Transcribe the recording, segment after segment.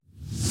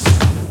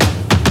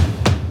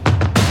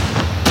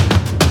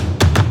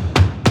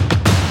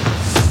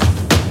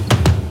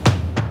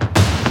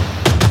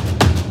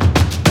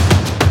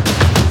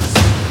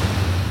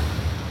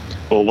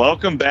Well,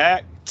 welcome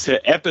back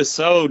to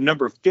episode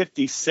number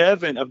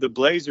 57 of the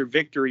Blazer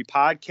Victory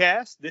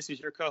Podcast. This is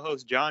your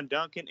co-host, John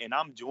Duncan, and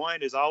I'm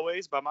joined, as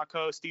always, by my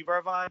co-host, Steve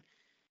Irvine.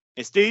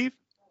 And Steve,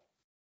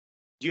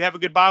 do you have a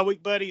good bye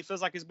week, buddy? It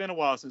feels like it's been a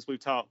while since we've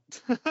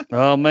talked.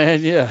 Oh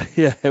man, yeah.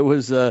 It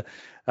was I,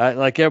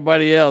 like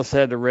everybody else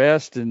had to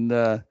rest and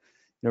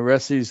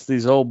rest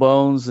these old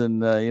bones,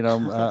 and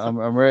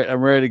I'm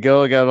ready to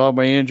go. I got all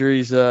my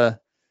injuries.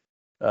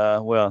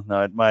 Well,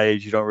 no, at my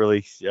age you don't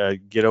really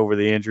get over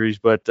the injuries,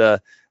 but no,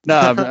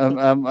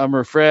 I'm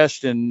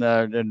refreshed and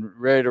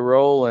ready to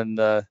roll, and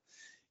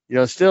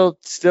still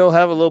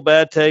have a little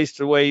bad taste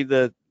the way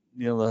the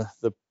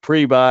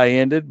pre-buy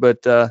ended,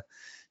 but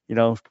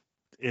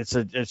it's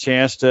a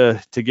chance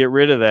to get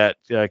rid of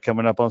that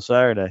coming up on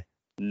Saturday.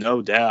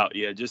 No doubt.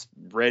 Yeah, just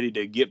ready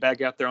to get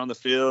back out there on the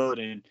field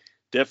and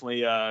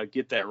definitely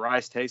get that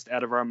rice taste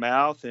out of our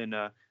mouth and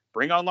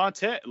bring on La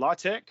Tech. La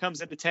Tech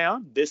comes into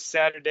town this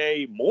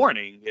Saturday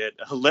morning at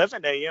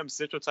 11 a.m.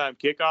 Central Time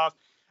kickoff.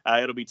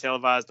 It'll be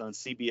televised on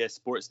CBS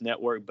Sports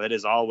Network. But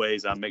as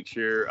always, make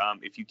sure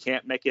if you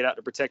can't make it out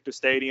to Protective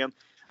Stadium,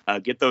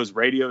 get those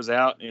radios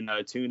out and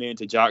tune in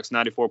to Jocks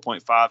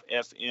 94.5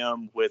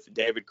 FM with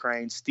David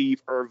Crane,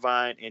 Steve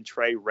Irvine, and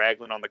Trey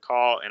Ragland on the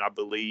call. And I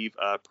believe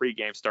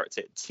pregame starts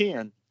at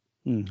 10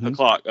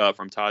 o'clock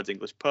from Todd's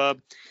English Pub.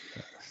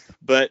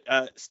 But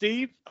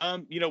Steve,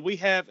 we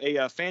have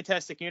a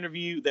fantastic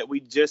interview that we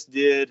just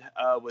did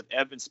with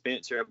Evan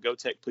Spencer of Go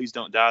Tech Please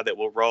Don't Die that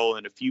will roll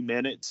in a few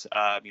minutes.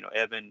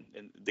 Evan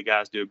and the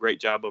guys do a great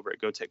job over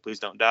at Go Tech Please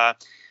Don't Die.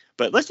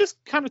 But let's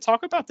just kind of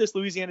talk about this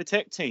Louisiana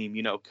Tech team,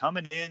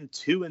 coming in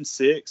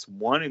 2-6,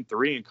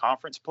 1-3 in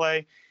conference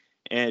play.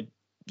 And,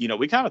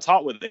 we kind of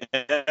talked with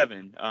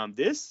Evan.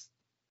 This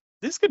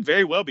could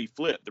very well be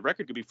flipped. The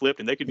record could be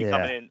flipped and they could be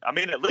coming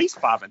in, at least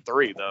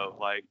 5-3 though.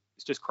 Like,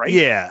 it's just crazy.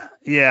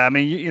 Yeah. I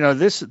mean,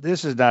 this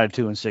is not a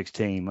 2-6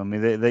 team. I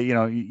mean, they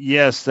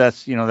yes,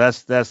 that's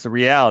the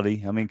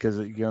reality. I mean, because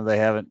they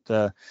haven't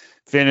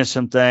finished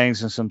some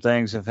things and some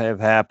things have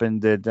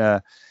happened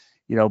that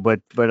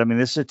but I mean,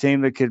 this is a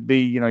team that could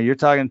be, you're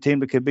talking a team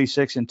that could be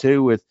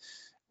 6-2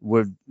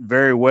 with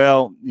very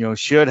well,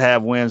 should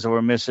have wins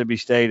over Mississippi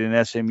State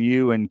and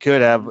SMU, and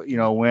could have,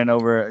 a win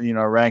over,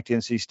 a ranked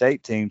NC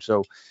State team.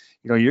 So,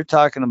 you're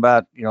talking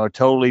about, a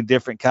totally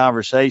different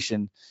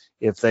conversation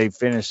if they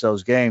finish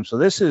those games. So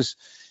this is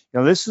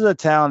a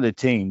talented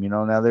team.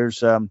 Now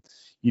there's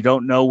you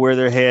don't know where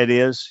their head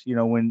is.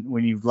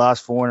 When you've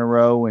lost 4 in a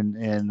row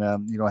and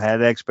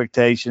had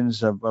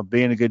expectations of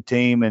being a good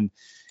team and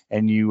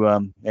you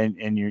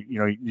and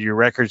your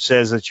record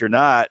says that you're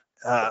not,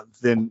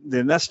 then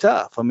that's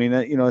tough. I mean,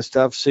 it's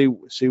tough to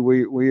see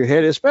where your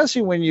head is,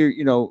 especially when you're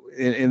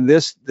in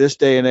this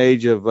day and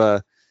age of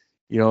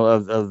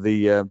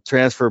the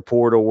transfer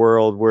portal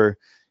world where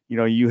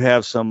you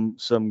have some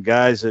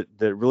guys that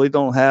really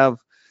don't have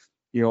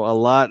a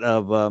lot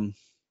of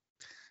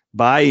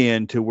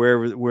buy-in to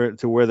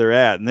where they're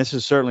at, and this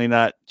is certainly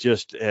not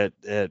just at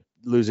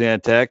Louisiana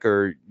Tech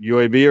or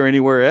UAB or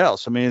anywhere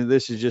else. I mean,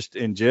 this is just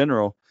in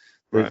general.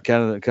 Right.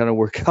 Kind of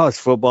where college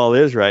football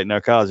is right now,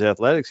 college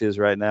athletics is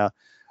right now.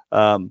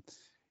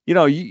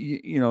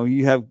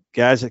 You have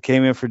guys that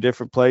came in for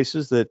different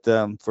places that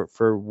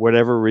for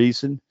whatever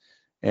reason,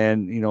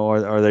 and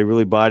are they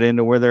really bought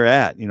into where they're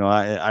at?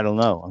 I don't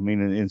know. I mean,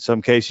 in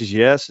some cases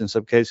yes, in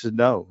some cases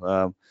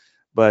no.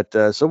 But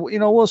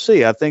we'll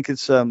see. I think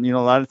it's a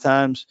lot of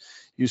times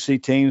you see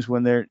teams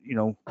when they're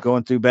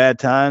going through bad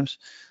times.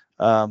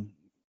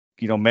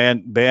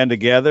 Band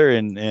together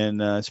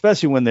and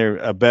especially when they're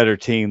a better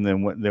team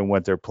than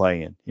what they're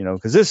playing,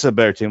 because this is a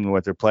better team than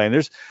what they're playing.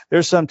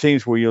 There's some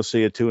teams where you'll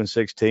see a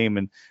 2-6 team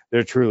and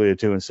they're truly a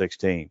 2-6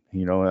 team.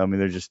 I mean,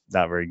 they're just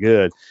not very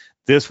good.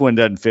 This one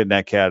doesn't fit in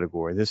that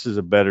category. This is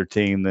a better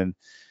team than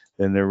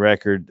their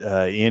record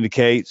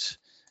indicates.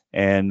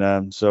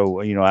 And so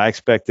I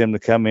expect them to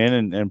come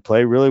in and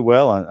play really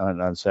well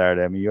on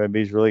Saturday. I mean, UAB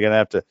is really going to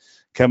have to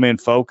come in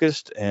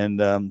focused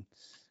and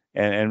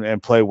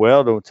play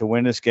well to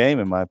win this game,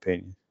 in my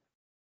opinion.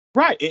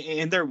 Right,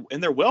 and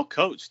they're well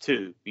coached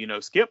too.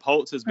 Skip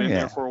Holtz has been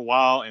there for a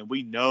while, and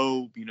we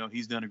know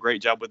he's done a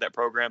great job with that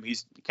program.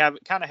 He's kind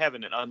of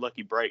having an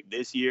unlucky break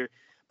this year,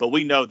 but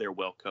we know they're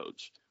well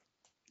coached.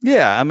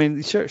 Yeah, I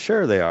mean,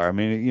 sure they are. I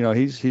mean,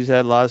 he's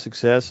had a lot of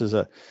success as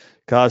a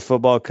college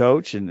football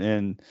coach, and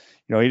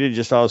he didn't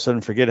just all of a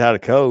sudden forget how to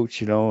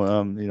coach.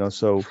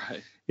 So.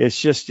 Right. It's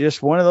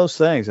just one of those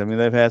things. I mean,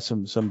 they've had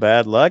some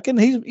bad luck, and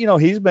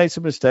he's made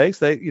some mistakes.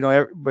 But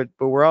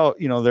we're all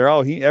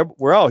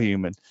we're all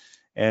human,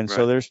 and right.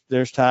 So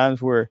there's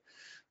times where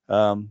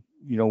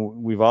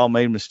we've all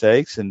made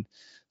mistakes, and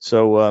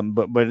so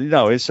but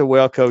it's a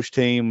well coached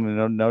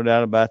team, no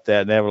doubt about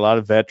that. And they have a lot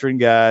of veteran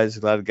guys,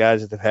 a lot of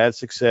guys that have had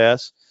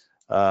success.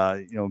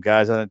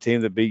 Guys on the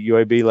team that beat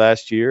UAB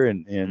last year,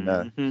 and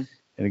in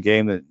a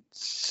game that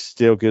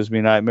still gives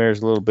me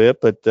nightmares a little bit,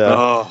 but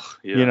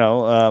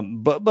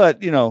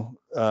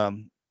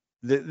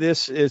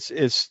this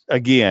it's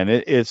again,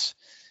 it's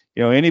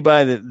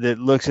anybody that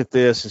looks at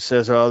this and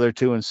says, oh, they're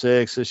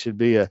 2-6, this should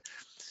be a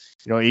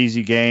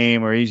easy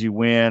game or easy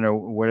win or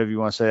whatever you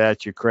want to say,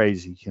 that you're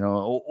crazy,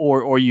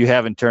 or you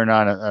haven't turned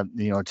on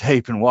a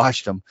tape and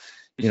watched them,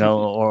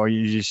 or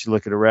you just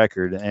look at a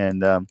record.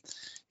 And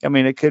I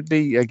mean, it could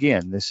be,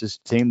 again, this is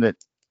a team that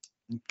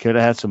could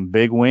have had some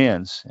big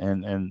wins,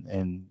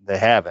 and they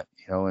haven't,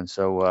 and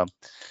so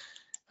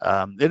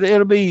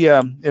should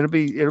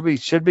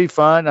be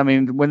fun. I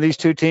mean, when these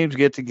two teams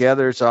get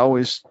together, it's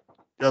always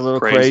a little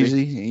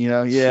crazy,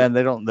 yeah, and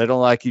they don't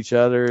like each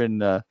other,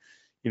 and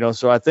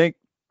so I think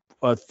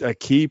a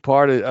key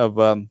part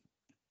of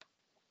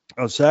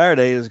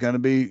Saturday is going to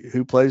be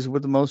who plays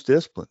with the most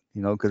discipline,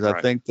 because Right.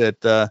 I think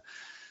that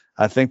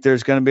I think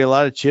there's going to be a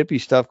lot of chippy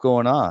stuff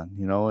going on,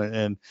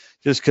 and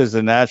just because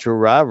the natural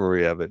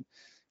rivalry of it.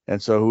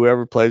 And so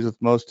whoever plays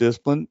with most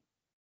discipline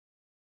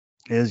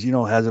is,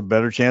 has a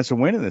better chance of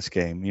winning this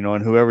game,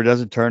 and whoever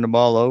doesn't turn the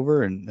ball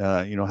over and,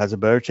 has a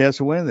better chance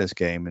of winning this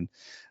game. And,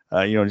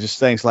 just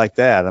things like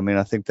that. I mean,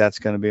 I think that's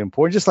going to be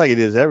important, just like it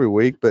is every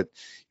week, but,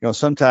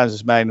 sometimes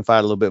it's magnified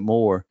a little bit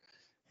more.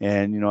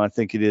 And, I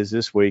think it is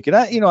this week. And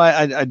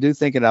I do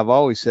think, and I've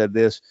always said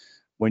this,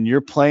 when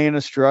you're playing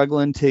a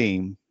struggling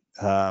team,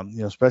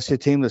 especially a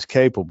team that's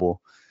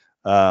capable,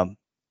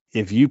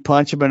 if you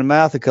punch them in the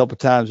mouth a couple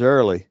times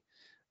early,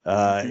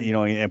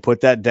 and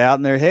put that doubt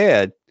in their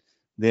head,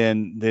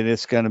 then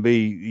it's going to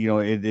be,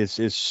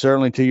 it's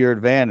certainly to your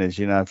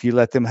advantage. If you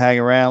let them hang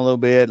around a little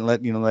bit and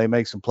let, they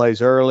make some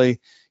plays early,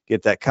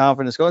 get that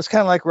confidence going. It's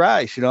kind of like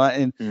Rice,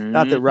 and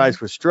not that Rice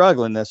was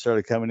struggling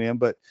necessarily coming in,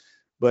 but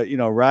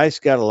Rice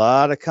got a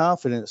lot of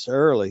confidence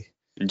early.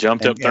 And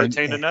jumped up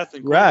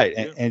 13-0.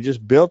 Right. And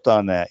just built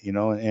on that,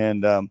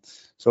 and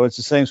so it's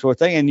the same sort of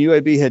thing. And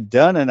UAB had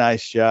done a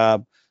nice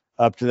job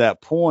up to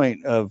that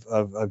point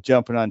of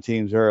jumping on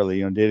teams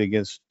early, did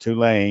against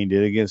Tulane,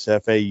 did against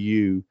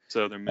FAU,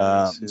 Southern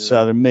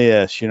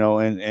Miss,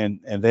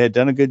 and they had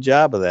done a good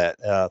job of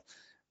that.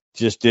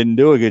 Just didn't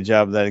do a good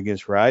job of that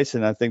against Rice.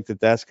 And I think that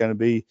that's going to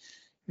be,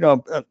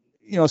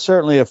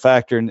 certainly a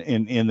factor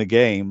in the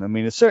game. I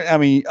mean,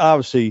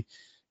 obviously,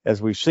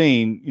 as we've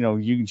seen,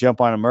 you can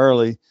jump on them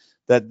early.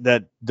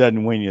 That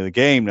doesn't win you the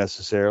game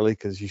necessarily,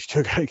 because you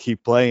still got to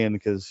keep playing,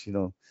 because,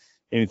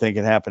 anything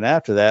can happen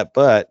after that.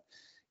 But,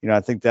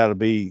 I think that'll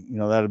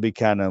be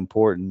kind of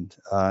important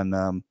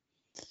on,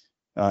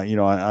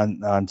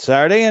 on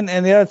Saturday. And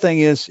the other thing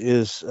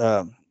is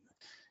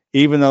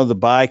even though the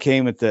bye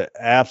came at the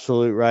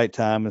absolute right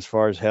time as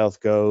far as health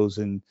goes,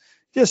 and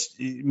just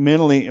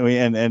mentally,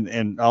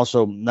 and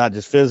also not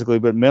just physically,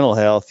 but mental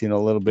health, a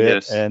little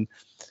bit. Yes.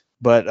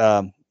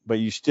 But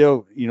you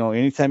still,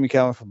 anytime you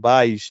come off a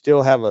bye, you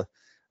still have a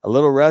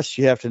little rust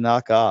you have to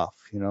knock off,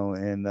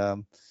 and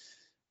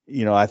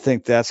I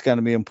think that's going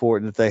to be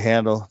important that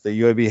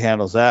UAB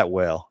handles that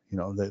well,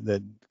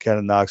 that kind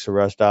of knocks the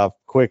rust off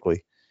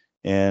quickly.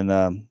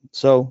 And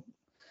so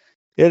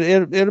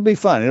it'll be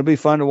fun. It'll be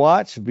fun to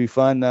watch. It'll be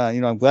fun.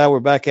 I'm glad we're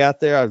back out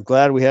there. I'm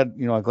glad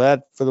I'm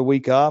glad for the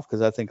week off,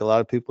 because I think a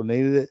lot of people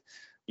needed it.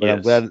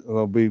 But yes.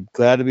 We'll be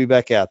glad to be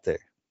back out there.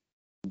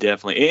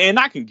 Definitely. And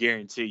I can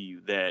guarantee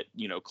you that,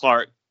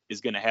 Clark is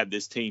going to have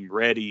this team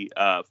ready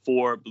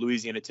for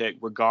Louisiana Tech,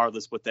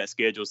 regardless what that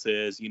schedule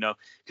says,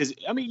 because,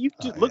 I mean, you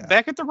just look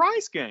back at the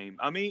Rice game.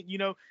 I mean,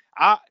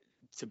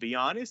 to be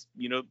honest,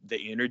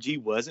 the energy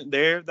wasn't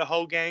there the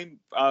whole game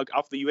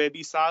off the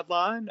UAB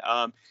sideline.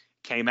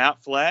 Came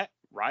out flat.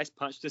 Rice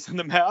punched us in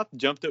the mouth,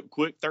 jumped up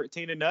quick,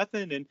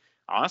 13-0, and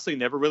honestly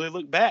never really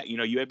looked back.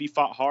 UAB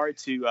fought hard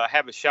to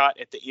have a shot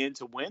at the end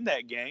to win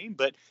that game,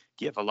 but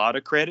give a lot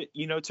of credit,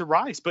 to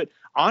Rice. But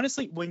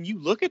honestly, when you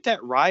look at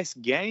that Rice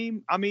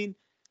game, I mean,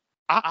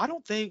 I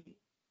don't think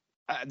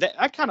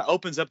that kind of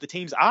opens up the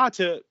team's eyes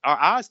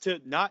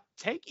to not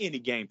take any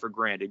game for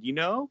granted.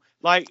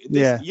 Like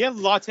this,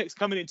 La Tech's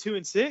coming in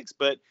 2-6,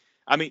 but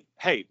I mean,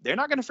 hey, they're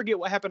not going to forget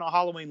what happened on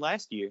Halloween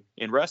last year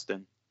in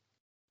Ruston.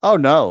 Oh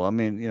no, I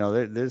mean,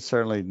 there's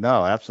certainly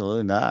no,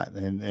 absolutely not,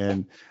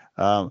 and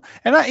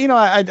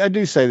I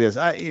do say this,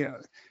 a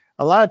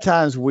lot of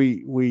times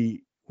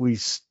we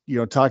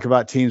talk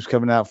about teams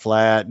coming out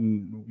flat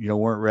and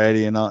weren't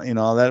ready and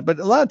all that, but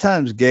a lot of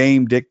times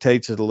game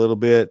dictates it a little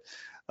bit.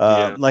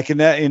 Like in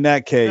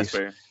that case,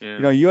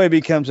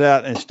 UAB comes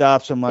out and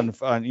stops them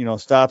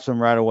stops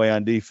them right away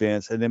on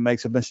defense, and then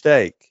makes a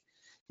mistake,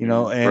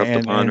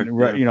 running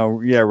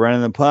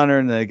the punter,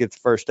 and then they get the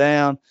first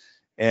down.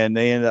 And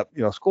they end up,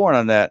 scoring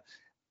on that.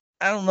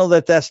 I don't know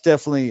that that's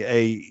definitely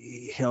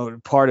a,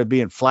 part of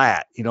being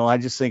flat. I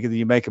just think that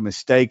you make a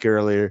mistake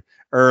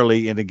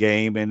early in the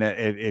game, and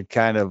it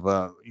kind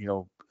of,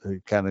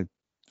 it kind of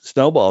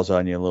snowballs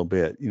on you a little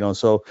bit.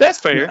 So that's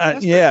fair.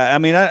 Fair. I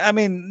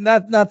mean,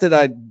 not that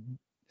I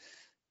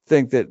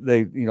think that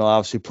they,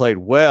 obviously played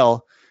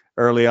well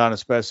early on,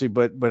 especially,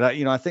 but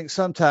I think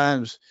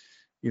sometimes,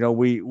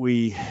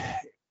 we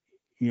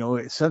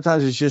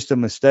sometimes it's just a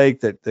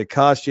mistake that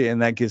costs you,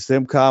 and that gives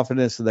them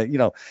confidence, and that,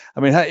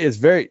 it's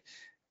very,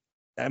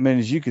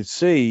 as you could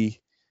see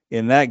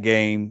in that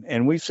game,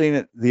 and we've seen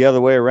it the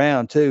other way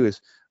around too, is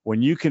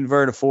when you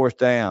convert a fourth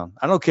down,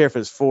 I don't care if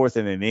it's fourth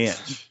and an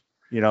inch,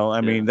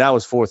 I mean, that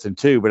was 4th and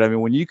 2, but I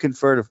mean, when you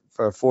convert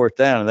for a 4th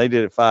down, and they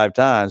did it 5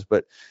 times,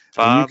 but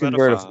when you 5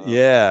 out of 5.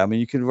 I mean,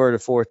 you convert a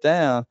 4th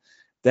down,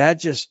 that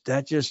just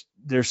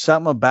there's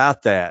something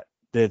about that.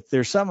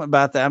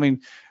 I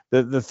mean,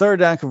 the 3rd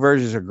down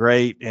conversions are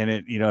great, and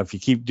if you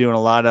keep doing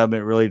a lot of them,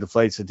 it really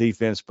deflates the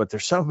defense. But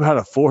there's something about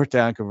a 4th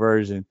down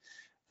conversion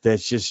that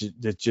just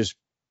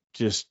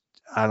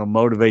I don't know,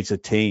 motivates a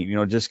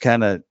team. Just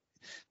kind of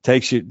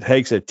takes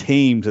a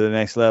team to the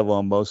next level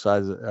on both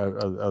sides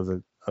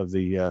of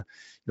the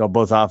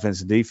both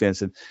offense and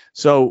defense. And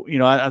so,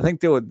 I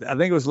think it was a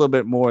little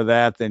bit more of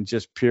that than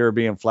just pure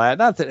being flat.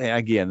 Not that,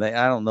 again,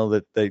 I don't know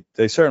that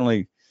they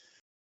certainly,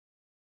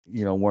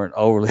 weren't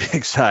overly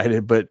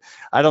excited, but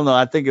I don't know.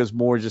 I think it was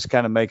more just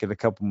kind of making a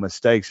couple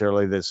mistakes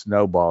early that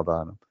snowballed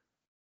on them.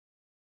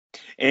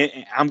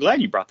 And I'm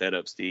glad you brought that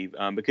up, Steve,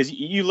 because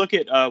you look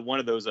at one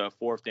of those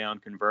 4th down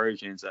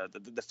conversions,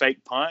 the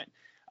fake punt.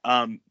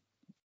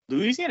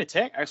 Louisiana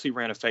Tech actually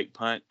ran a fake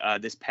punt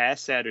this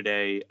past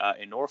Saturday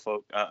in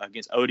Norfolk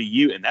against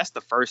ODU, and that's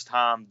the first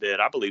time that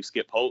I believe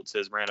Skip Holtz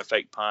has ran a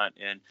fake punt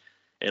in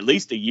at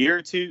least a year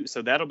or two.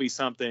 So that'll be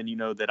something,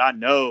 that I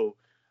know,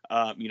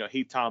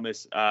 Heath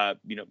Thomas, he'll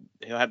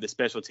have the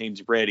special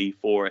teams ready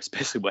for,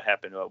 especially what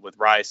happened with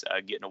Rice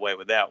getting away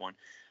with that one.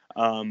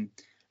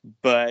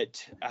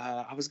 But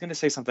I was going to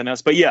say something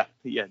else, but yeah,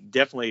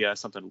 definitely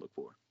something to look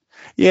for.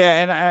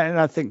 Yeah, and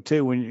I think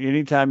too,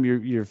 anytime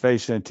you're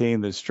facing a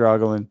team that's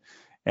struggling,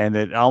 and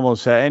that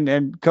almost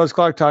and Coach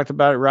Clark talked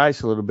about it,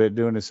 Rice, a little bit,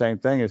 doing the same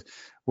thing, is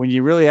when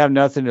you really have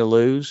nothing to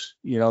lose,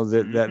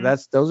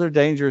 those are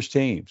dangerous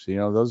teams.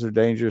 Those are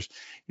dangerous.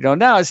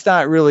 Now it's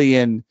not really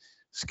in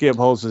Skip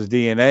Holtz's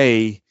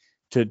DNA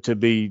to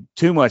be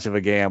too much of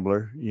a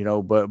gambler,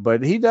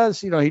 but he does,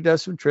 he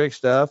does some trick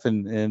stuff,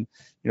 and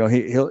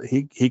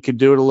he could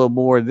do it a little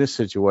more in this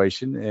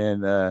situation,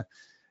 and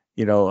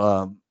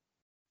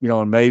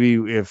and maybe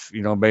if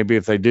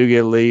they do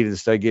get a lead,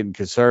 instead of getting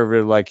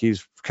conservative like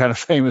he's kind of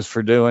famous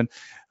for doing,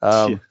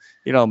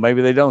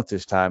 maybe they don't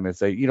this time. If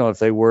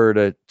they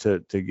were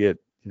to get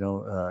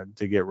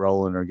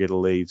rolling or get a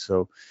lead,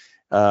 so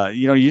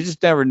you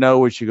just never know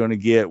what you're going to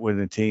get when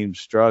the team's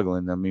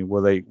struggling. I mean,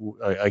 will they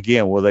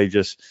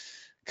just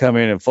come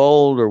in and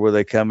fold, or will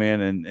they come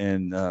in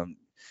and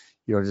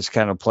just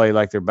kind of play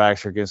like their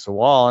backs are against the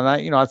wall?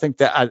 And I think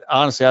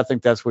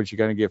that's what you're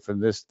going to get from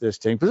this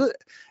team, because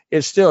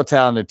it's still a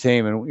talented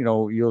team. And,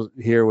 you'll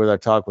hear with our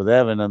talk with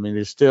Evan, I mean,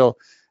 I still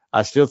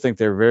think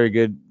they're very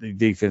good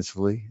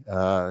defensively.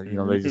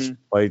 They just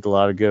played a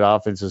lot of good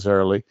offenses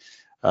early.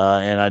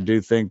 And I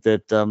do think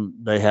that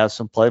they have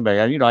some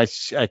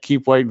playmaking. I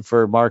keep waiting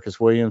for Marcus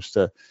Williams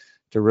to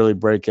really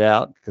break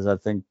out, because I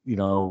think,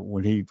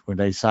 when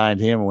they signed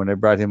him, and when they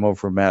brought him over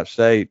from App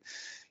State,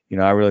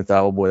 I really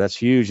thought, oh boy, that's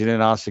huge. And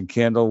then Austin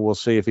Kendall, we'll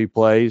see if he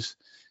plays.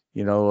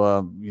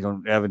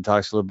 Evan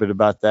talks a little bit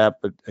about that,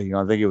 but I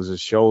think it was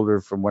his shoulder,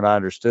 from what I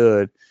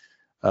understood,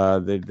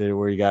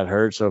 where he got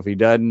hurt. So if he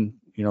doesn't,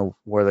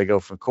 where they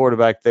go from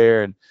quarterback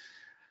there, and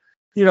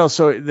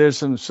so there's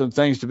some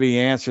things to be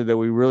answered that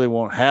we really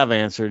won't have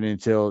answered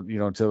until at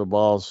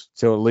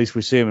least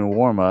we see them in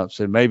warmups,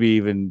 and maybe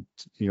even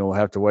we'll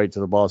have to wait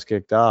till the ball's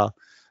kicked off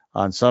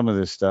on some of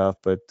this stuff,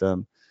 but.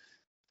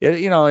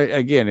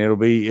 Again,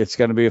 it's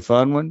going to be a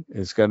fun one.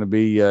 It's going to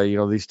be,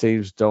 these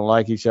teams don't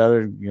like each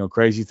other.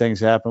 Crazy things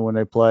happen when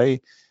they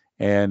play,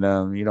 and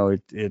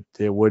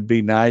it would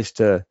be nice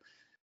to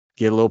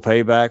get a little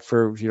payback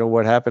for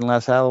what happened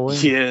last Halloween.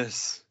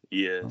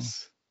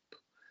 Yes,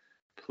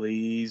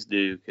 please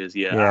do, because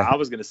I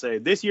was going to say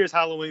this year's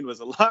Halloween was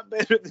a lot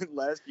better than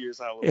last year's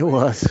Halloween. It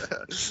was.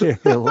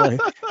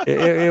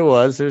 It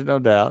was. There's no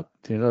doubt.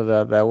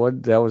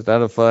 That was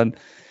not a fun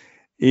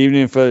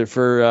evening for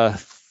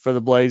the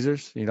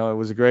Blazers. It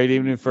was a great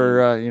evening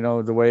for,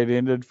 the way it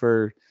ended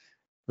for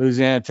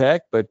Louisiana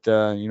Tech, but,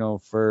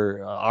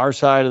 for our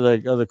side of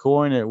the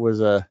coin, it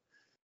was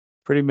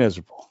pretty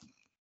miserable.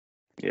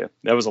 Yeah,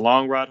 that was a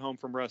long ride home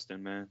from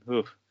Ruston, man.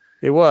 Oof.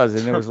 It was,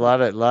 and there was a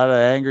lot of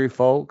angry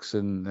folks,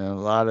 and a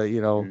lot of,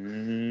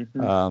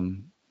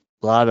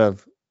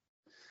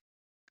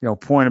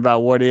 point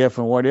about what if.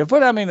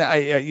 But I mean,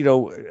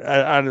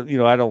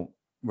 I don't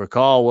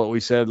recall what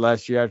we said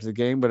last year after the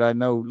game, but I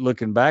know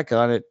looking back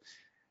on it,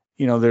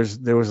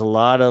 there was a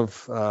lot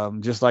of,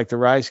 just like the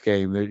Rice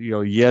game, that,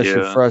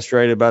 you're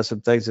frustrated about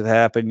some things that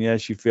happened.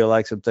 Yes, you feel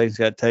like some things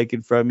got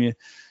taken from you,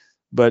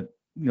 but,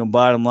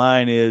 bottom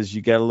line is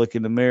you got to look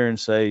in the mirror and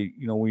say,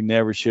 we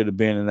never should have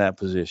been in that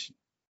position.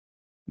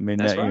 I mean,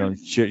 that's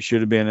right.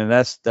 Should have been. And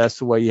that's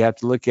the way you have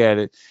to look at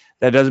it.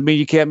 That doesn't mean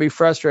you can't be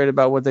frustrated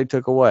about what they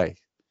took away.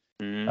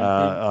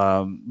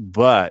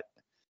 But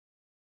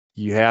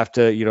you have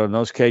to, in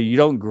those cases, you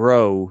don't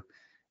grow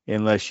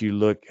unless you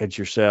look at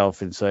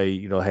yourself and say,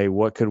 hey,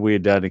 what could we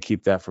have done to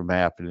keep that from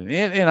happening?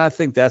 And I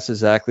think that's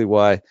exactly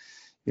why,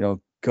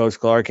 Coach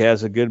Clark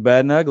has a good,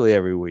 bad, and ugly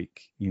every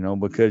week,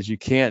 because you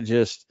can't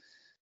just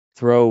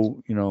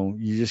throw,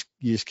 you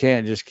just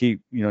can't just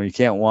keep, you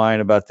can't whine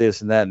about this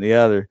and that and the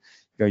other.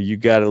 You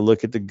got to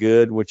look at the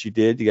good, what you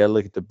did. You got to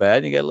look at the bad,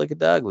 and you got to look at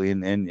the ugly,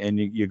 and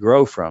you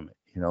grow from it.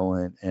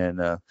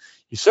 and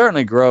you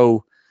certainly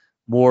grow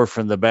more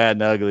from the bad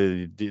and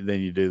ugly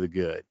than you do the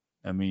good.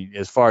 I mean,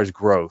 as far as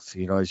growth,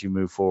 as you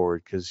move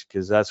forward,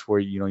 because that's where,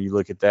 you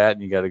look at that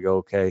and you got to go,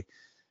 okay,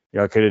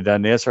 I could have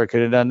done this or I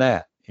could have done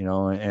that,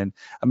 and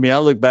I mean, I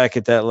look back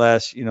at that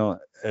last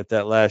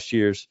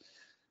year's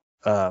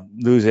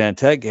Louisiana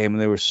Tech game,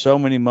 and there were so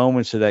many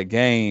moments of that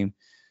game,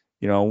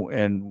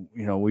 and,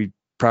 we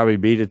probably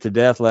beat it to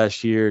death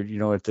last year,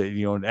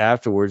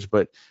 afterwards,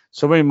 but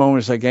so many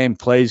moments of that game,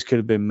 plays could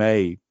have been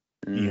made,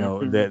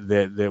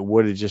 that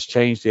would have just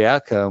changed the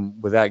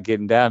outcome without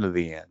getting down to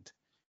the end.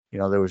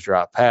 There was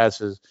drop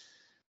passes.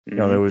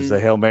 There was the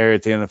Hail Mary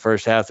at the end of the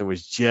first half that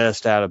was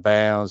just out of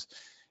bounds.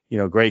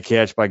 Great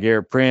catch by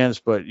Garrett Prince,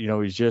 but he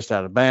was just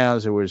out of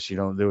bounds. There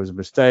was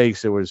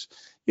mistakes. There was,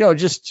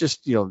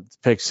 just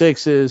pick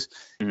sixes.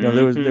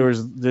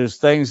 There's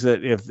things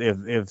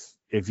that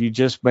if you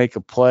just make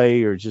a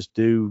play or just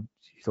do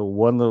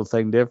one little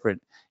thing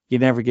different, you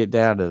never get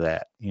down to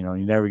that. You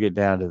never get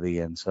down to the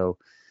end. So,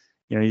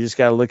 you just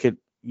got to look at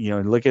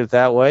it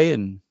that way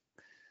and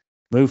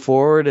move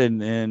forward and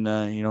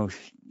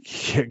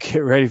get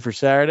ready for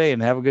Saturday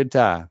and have a good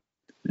time.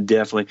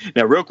 Definitely.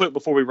 Now, real quick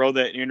before we roll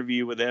that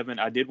interview with Evan,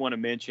 I did want to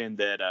mention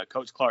that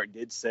Coach Clark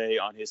did say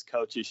on his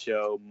coach's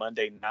show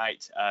Monday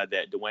night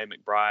that DeWayne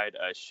McBride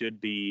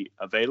should be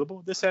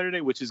available this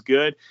Saturday, which is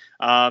good.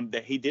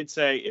 That he did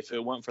say if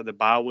it weren't for the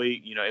bye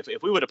week,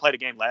 if we would have played a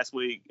game last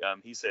week,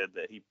 he said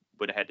that he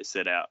would have had to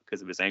sit out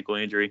because of his ankle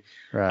injury.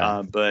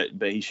 Right. But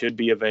he should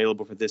be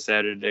available for this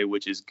Saturday,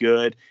 which is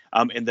good.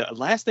 And the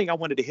last thing I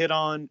wanted to hit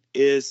on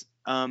is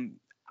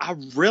I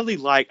really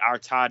like our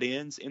tight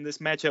ends in this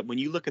matchup. When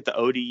you look at the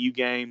ODU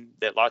game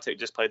that La Tech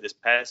just played this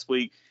past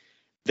week,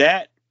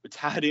 that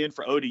tight end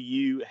for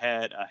ODU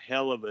had a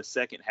hell of a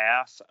second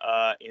half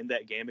in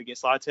that game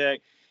against La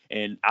Tech.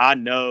 And I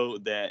know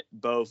that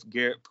both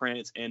Garrett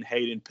Prince and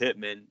Hayden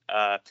Pittman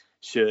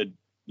should,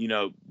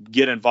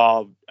 get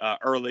involved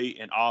early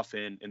and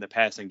often in the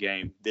passing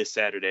game this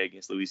Saturday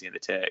against Louisiana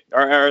Tech,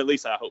 or at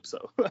least I hope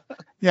so.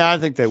 Yeah, I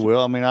think they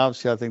will. I mean,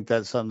 obviously, I think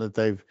that's something that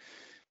they've,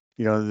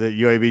 that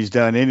UAB's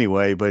done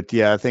anyway. But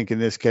yeah, I think in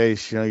this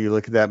case, you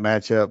look at that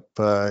matchup,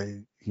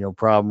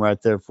 problem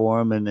right there for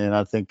them, and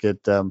I think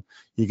that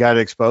you got to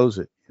expose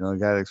it.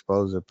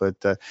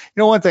 But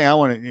one thing I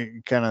want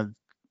to kind of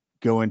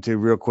go into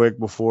real quick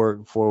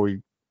before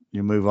we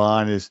move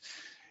on is,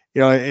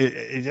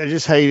 I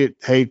just hate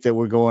that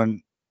we're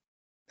going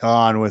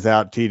on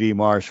without TD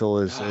Marshall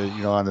as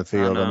on the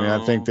field. I mean,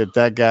 I think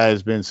that guy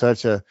has been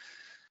such a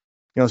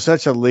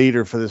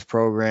leader for this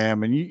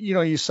program, and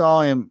you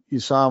saw him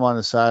on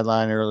the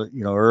sideline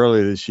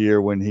early this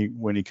year when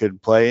he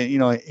couldn't play.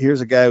 And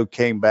here's a guy who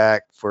came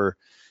back for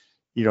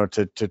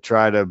to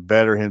try to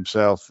better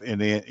himself in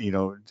the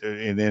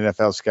in the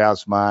NFL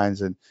scouts' minds,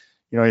 and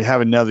you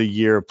have another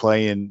year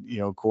playing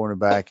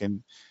cornerback,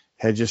 and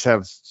had just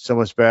have so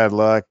much bad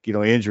luck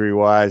injury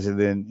wise, and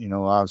then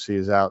obviously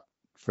is out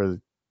for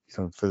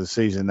the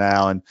season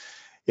now, and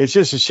it's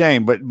just a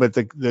shame. But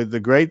the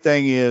great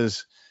thing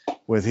is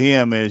with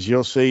him is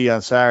you'll see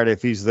on Saturday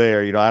if he's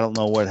there. I don't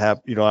know what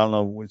happened. I don't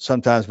know.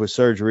 Sometimes with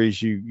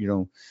surgeries,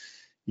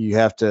 you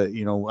have to. I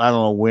don't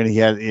know when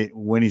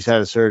he's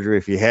had a surgery.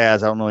 If he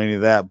has, I don't know any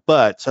of that.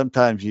 But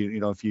sometimes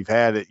if you've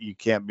had it, you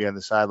can't be on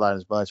the sideline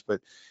as much.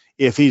 But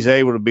if he's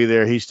able to be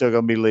there, he's still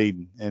going to be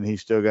leading, and he's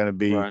still going to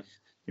be right.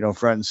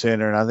 Front and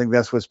center. And I think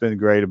that's what's been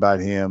great about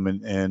him.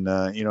 And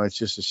it's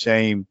just a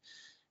shame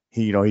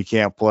he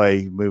can't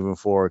play moving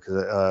forward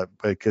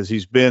because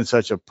he's been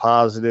such a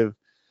positive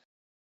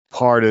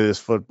part of this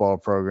football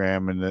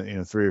program in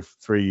the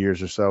 3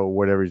 years or so,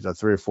 whatever he's done,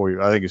 3 or 4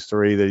 years. I think it's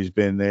 3 that he's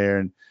been there,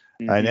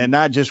 and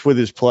not just with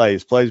his play.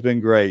 His play's been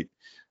great,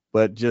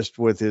 but just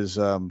with his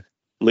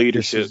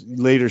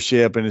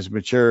leadership and his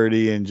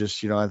maturity, and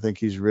just I think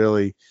he's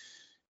really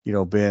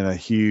been a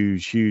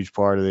huge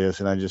part of this.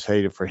 And I just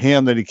hate it for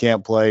him that he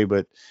can't play.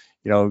 But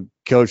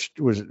Coach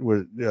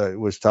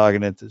was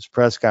talking at this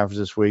press conference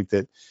this week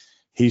that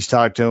he's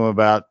talked to him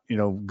about,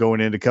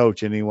 going into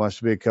coaching. He wants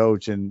to be a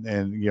coach,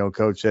 and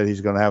Coach said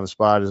he's going to have a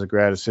spot as a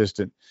grad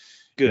assistant,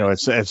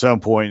 Good. At some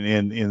point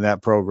in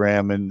that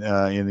program and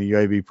in the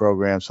UAB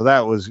program. So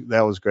that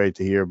was great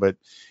to hear. But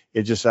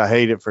I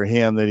hate it for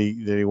him that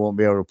he won't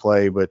be able to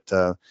play. But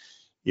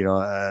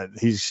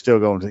he's still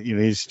going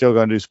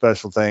to do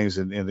special things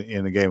in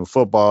the game of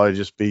football. It'd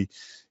just be,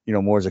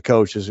 more as a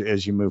coach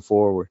as you move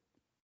forward.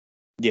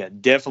 Yeah,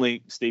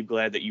 definitely, Steve,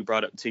 glad that you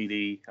brought up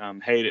TD.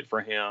 Hate it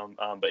for him,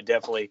 but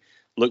definitely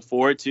look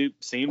forward to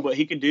seeing what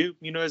he can do,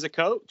 as a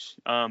coach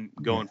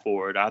going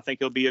forward. I think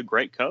he'll be a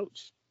great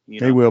coach.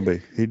 He will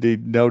be. He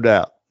did, no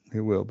doubt. He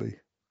will be.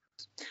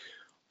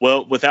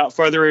 Well, without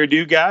further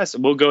ado, guys,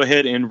 we'll go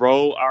ahead and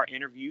roll our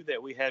interview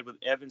that we had with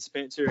Evan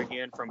Spencer,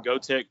 again from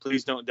GoTech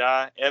Please Don't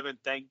Die. Evan,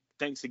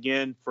 thanks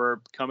again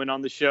for coming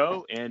on the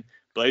show. And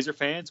Blazer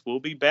fans,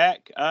 we'll be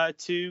back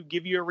to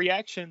give you a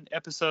reaction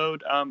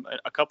episode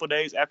a couple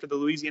days after the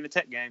Louisiana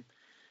Tech game.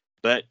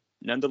 But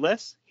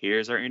nonetheless,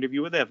 here's our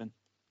interview with Evan.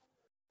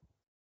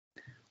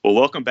 Well,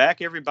 welcome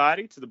back,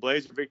 everybody, to the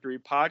Blazer Victory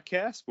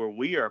Podcast, where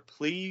we are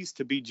pleased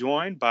to be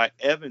joined by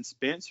Evan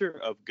Spencer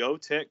of Go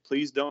Tech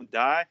Please Don't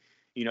Die.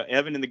 You know,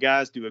 Evan and the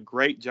guys do a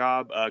great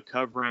job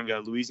covering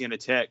Louisiana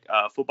Tech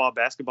football,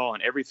 basketball,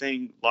 and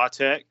everything La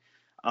Tech.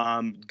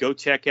 Go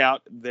check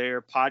out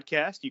their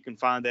podcast. You can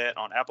find that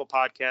on Apple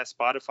Podcasts,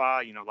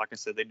 Spotify. You know, like I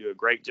said, they do a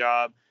great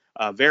job.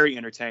 Very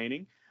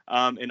entertaining.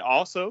 And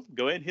also,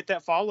 go ahead and hit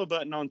that follow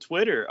button on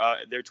Twitter.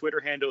 Their Twitter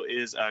handle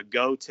is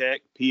GoTech,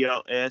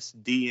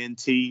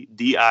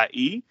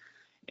 PLSDNTDIE.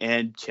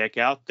 And check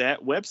out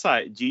that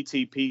website,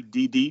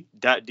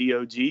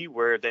 gtpdd.dog,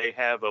 where they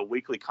have a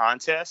weekly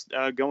contest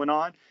going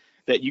on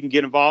that you can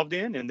get involved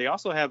in. And they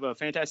also have a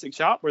fantastic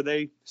shop where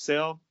they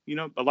sell, you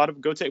know, a lot of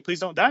Go Tech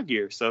Please Don't Die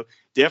gear. So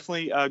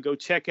definitely go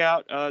check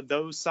out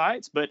those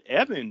sites. But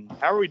Evan,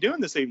 how are we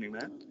doing this evening,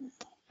 man?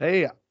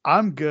 Hey,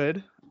 I'm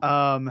good.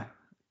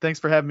 Thanks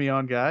for having me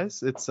on,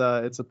 guys. It's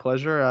a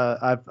pleasure.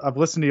 I've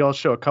listened to y'all's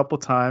show a couple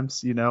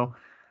times, you know.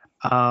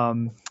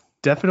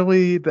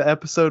 Definitely the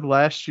episode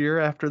last year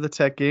after the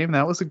Tech game.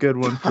 That was a good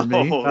one for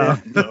me.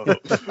 No.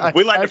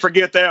 We like to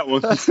forget that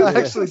one. I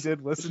actually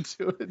did listen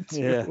to it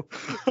too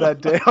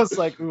that day. I was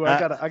like, ooh, I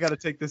gotta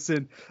take this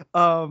in.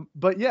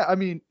 But yeah, I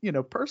mean, you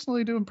know,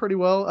 personally doing pretty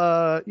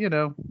well.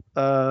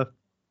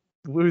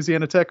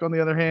 Louisiana Tech, on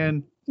the other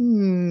hand,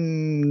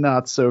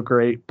 not so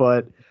great,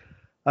 but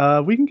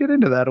we can get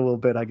into that a little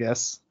bit, I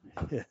guess.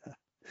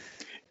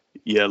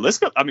 Yeah, let's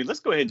go. I mean, let's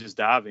go ahead and just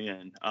dive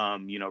in.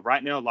 You know,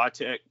 right now, La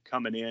Tech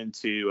coming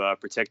into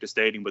Protector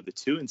Stadium with a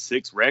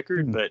 2-6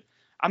 record, but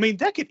I mean,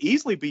 that could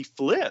easily be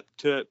flipped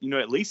to, you know,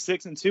 at least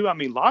 6-2. I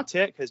mean, La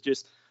Tech has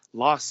just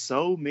lost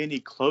so many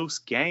close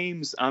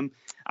games. I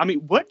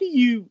mean,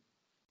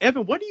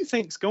 Evan, what do you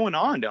think's going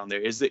on down there?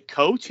 Is it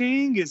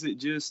coaching? Is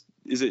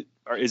it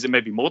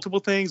maybe multiple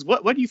things?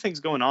 What do you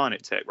think's going on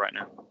at Tech right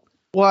now?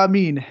 Well, I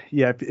mean,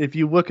 yeah, if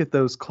you look at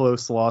those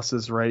close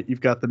losses, right, you've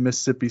got the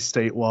Mississippi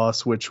State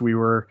loss, which we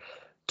were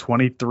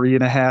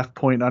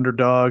 23.5-point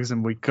underdogs,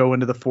 and we go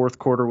into the fourth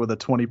quarter with a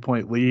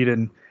 20-point lead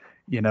and,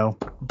 you know,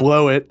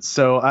 blow it.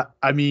 So,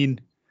 I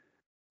mean,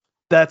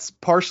 that's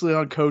partially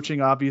on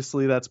coaching,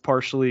 obviously. That's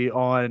partially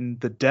on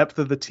the depth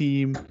of the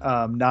team,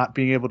 not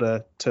being able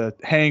to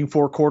hang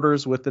 4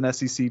 quarters with an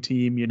SEC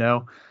team, you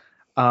know.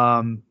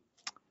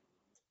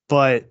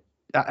 But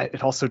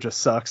it also just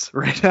sucks,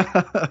 right?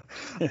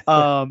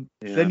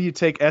 Then you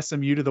take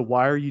SMU to the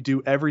wire. You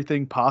do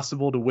everything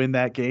possible to win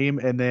that game,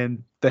 and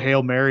then the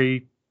Hail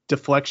Mary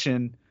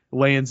deflection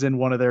lands in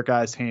one of their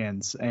guys'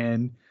 hands.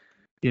 And,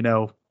 you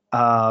know,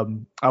 I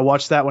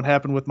watched that one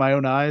happen with my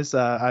own eyes.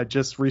 I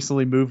just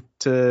recently moved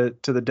to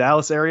the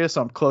Dallas area, so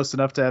I'm close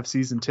enough to have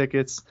season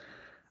tickets.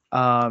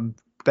 Back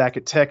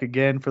at Tech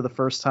again for the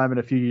first time in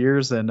a few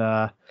years, and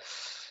that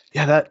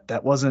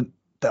wasn't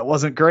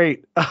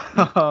great.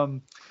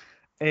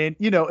 And,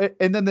 you know,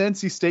 and then the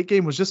NC State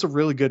game was just a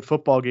really good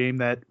football game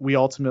that we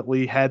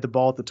ultimately had the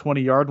ball at the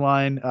 20-yard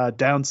line,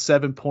 down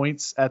 7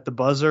 points at the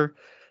buzzer.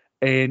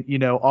 And, you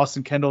know,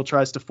 Austin Kendall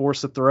tries to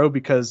force a throw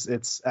because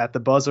it's at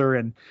the buzzer.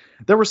 And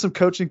there were some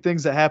coaching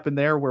things that happened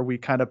there where we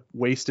kind of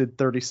wasted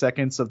 30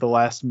 seconds of the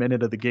last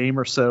minute of the game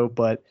or so.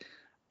 But,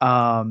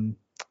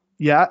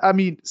 yeah, I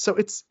mean, so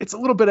it's a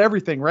little bit of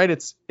everything, right?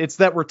 It's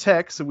that we're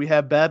Tech, so we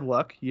have bad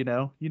luck, you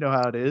know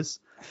how it is.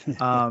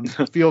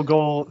 Field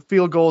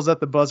goals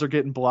at the buzzer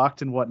getting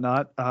blocked and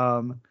whatnot.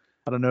 I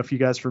don't know if you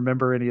guys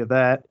remember any of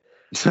that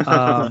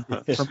from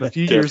a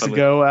few years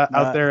ago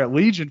out there at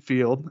Legion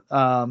Field.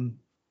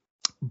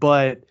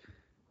 But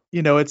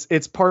you know,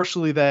 it's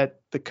partially that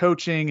the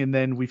coaching, and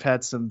then we've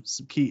had some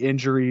key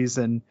injuries,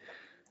 and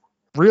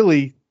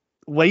really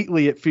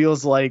lately it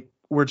feels like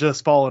we're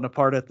just falling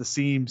apart at the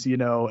seams, you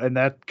know, and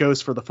that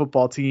goes for the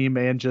football team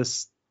and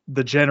just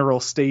the general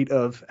state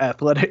of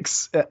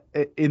athletics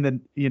in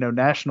the, you know,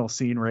 national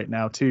scene right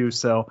now too.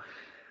 So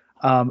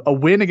a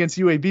win against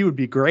UAB would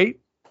be great.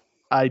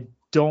 I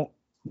don't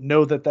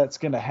know that that's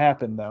going to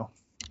happen though.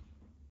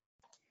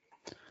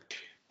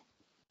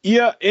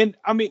 Yeah, and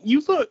I mean,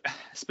 you look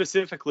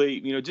specifically,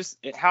 you know,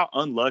 just at how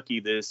unlucky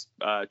this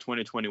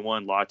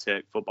 2021 La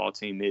Tech football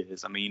team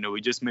is. I mean, you know, we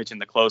just mentioned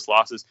the close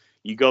losses.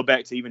 You go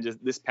back to even just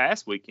this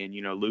past weekend,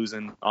 you know,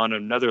 losing on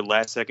another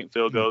last-second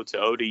field goal to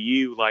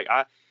ODU. Like,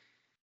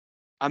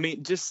 I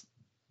mean, just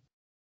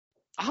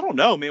I don't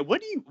know, man.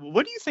 What do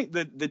you think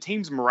the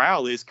team's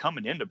morale is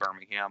coming into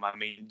Birmingham? I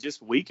mean,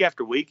 just week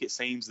after week, it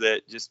seems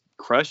that just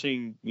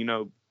crushing, you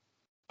know,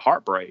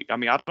 heartbreak. I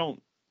mean, I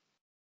don't.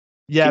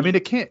 Yeah, I mean,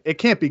 it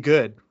can't be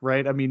good,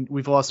 right? I mean,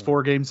 we've lost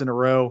 4 games in a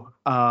row.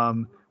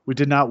 We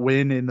did not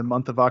win in the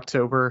month of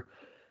October.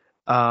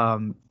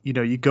 You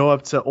know, you go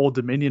up to Old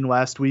Dominion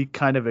last week,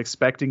 kind of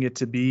expecting it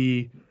to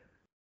be,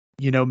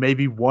 you know,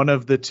 maybe one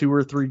of the 2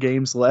 or 3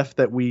 games left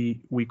that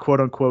we quote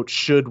unquote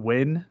should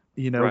win,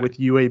 you know, right, with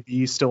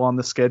UAB still on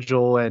the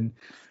schedule. And,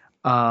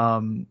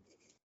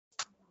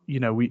 you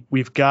know,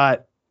 we've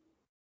got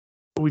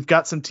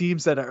some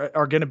teams that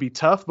are going to be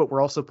tough, but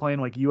we're also playing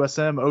like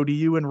USM,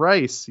 ODU, and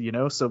Rice, you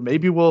know, so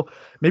maybe we'll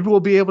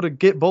be able to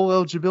get bowl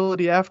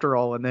eligibility after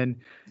all. And then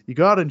you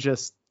go out and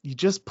just you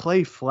just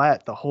play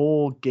flat the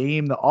whole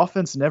game. The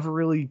offense never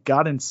really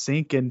got in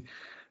sync, and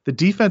the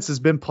defense has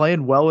been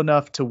playing well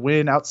enough to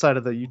win outside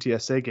of the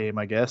UTSA game,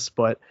 I guess.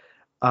 But,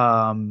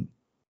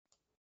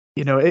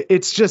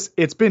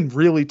 it's been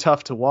really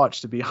tough to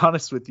watch, to be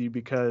honest with you,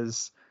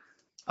 because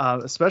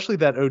especially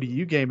that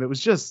ODU game, it was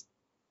just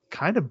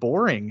kind of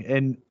boring.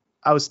 And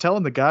I was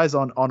telling the guys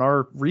on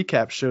our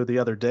recap show the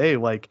other day,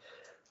 like,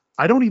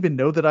 I don't even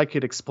know that I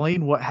could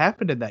explain what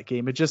happened in that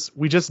game.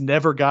 We just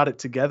never got it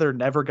together,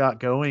 never got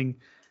going.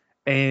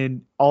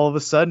 And all of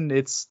a sudden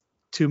it's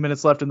 2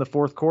 minutes left in the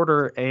fourth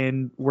quarter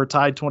and we're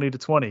tied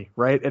 20-20.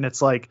 Right. And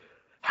it's like,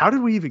 how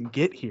did we even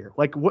get here?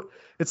 Like, what?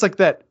 It's like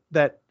that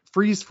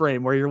freeze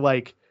frame where you're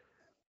like,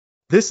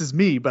 this is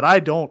me, but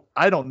I don't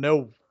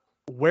know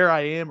where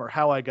I am or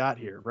how I got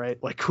here.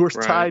 Right. Like, we're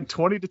tied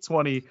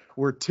 20-20.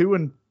 We're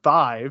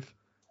 2-5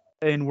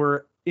 and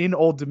we're in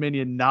Old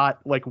Dominion, not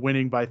like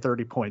winning by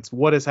 30 points.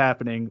 What is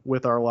happening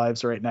with our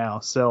lives right now?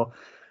 So,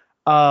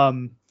 I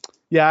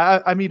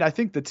mean, I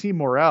think the team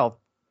morale,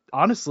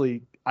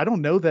 honestly, I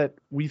don't know that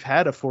we've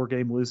had a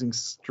 4-game losing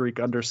streak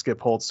under Skip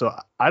Holtz. So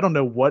I don't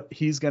know what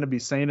he's going to be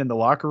saying in the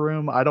locker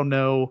room. I don't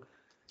know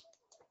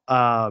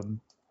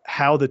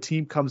how the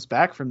team comes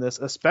back from this,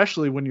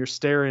 especially when you're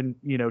staring,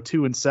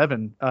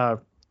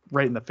 2-7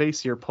 right in the face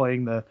here,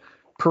 playing the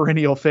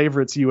perennial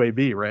favorites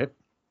UAB, right?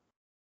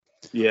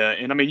 Yeah,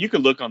 and I mean, you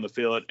can look on the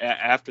field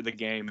after the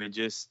game and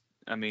just,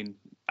 I mean,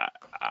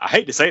 I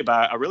hate to say it,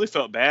 but I really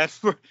felt bad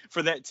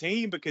for that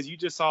team, because you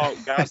just saw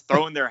guys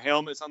throwing their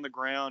helmets on the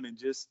ground and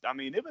just, I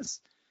mean, it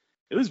was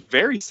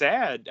very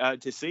sad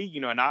to see,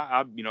 and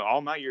I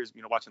all my years,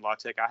 watching La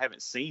Tech, I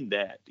haven't seen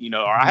that,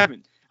 or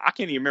I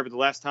can't even remember the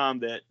last time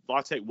that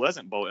La Tech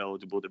wasn't bowl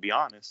eligible, to be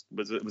honest.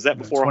 Was that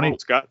before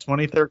Holtz got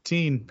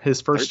 2013? His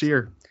first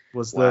year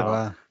was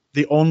the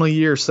only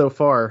year so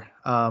far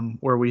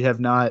where we have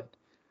not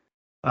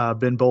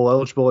been bowl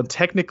eligible. And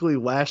technically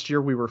last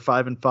year we were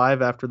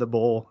 5-5 after the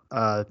bowl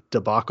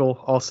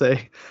debacle, I'll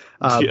say.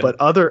 But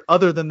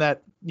other than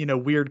that,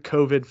 weird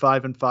COVID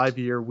 5-5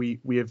 year,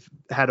 we have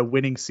had a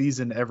winning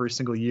season every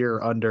single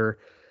year under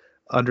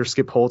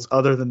Skip Holtz,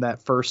 other than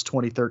that first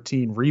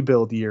 2013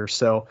 rebuild year.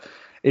 So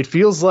it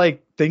feels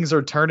like things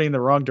are turning the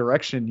wrong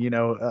direction,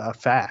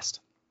 fast.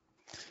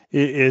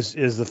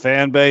 Is the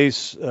fan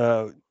base,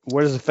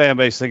 what does the fan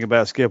base think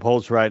about Skip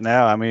Holtz right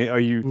now? I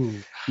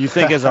mean, you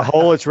think as a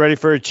whole it's ready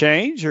for a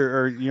change,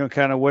 or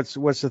kind of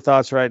what's the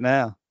thoughts right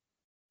now?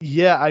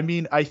 Yeah, I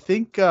mean, I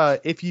think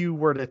if you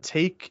were to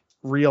take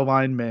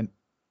realignment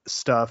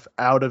stuff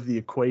out of the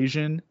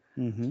equation,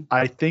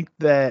 I think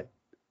that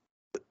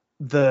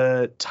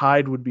the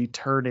tide would be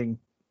turning,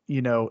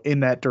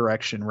 in that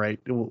direction, right?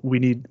 We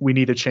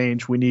need a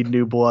change. We need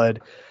new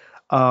blood.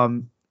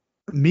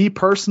 Me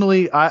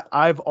personally,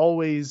 I've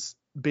always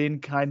been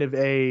kind of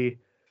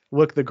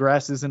look, the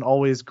grass isn't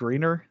always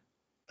greener,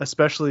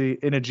 especially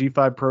in a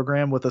G5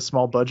 program with a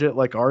small budget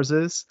like ours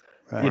is.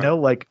 Right.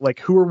 Like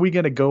who are we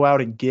going to go out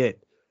and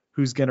get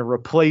who's going to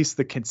replace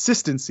the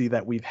consistency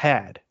that we've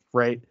had,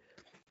 right?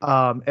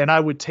 And I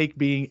would take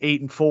being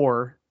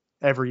 8-4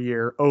 every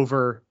year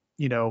over,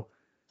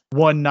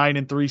 1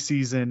 9-3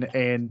 season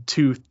and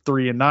 2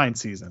 3-9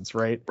 seasons,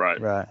 right?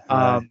 Right.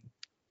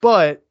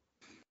 But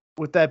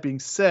with that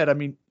being said, I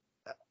mean,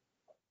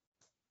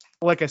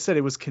 like I said,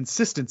 it was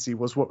consistency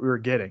was what we were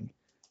getting.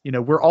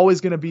 We're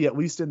always going to be at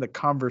least in the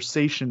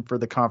conversation for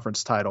the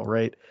conference title,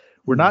 right?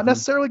 We're not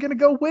necessarily going to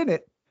go win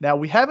it. Now,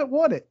 we haven't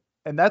won it,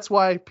 and that's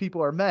why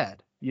people are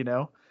mad,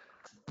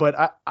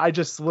 But I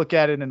just look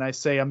at it and I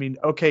say, I mean,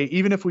 okay,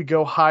 even if we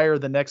go hire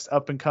the next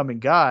up-and-coming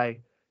guy,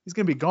 he's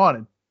going to be gone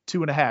in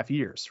 2.5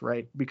 years,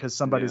 right? Because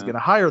somebody's going to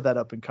hire that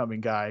up-and-coming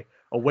guy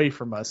away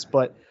from us.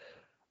 But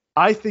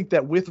I think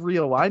that with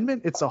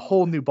realignment, it's a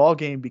whole new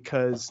ballgame,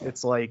 because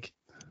it's like,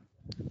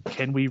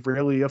 can we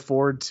really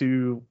afford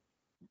to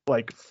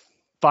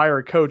fire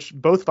a coach,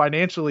 both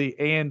financially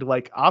and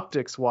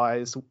optics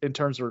wise in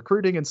terms of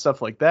recruiting and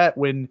stuff like that,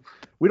 when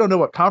we don't know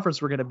what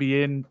conference we're going to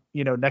be in,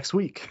 next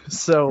week.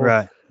 So,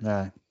 right.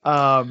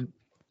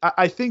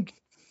 I think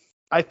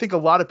a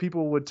lot of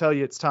people would tell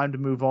you it's time to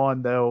move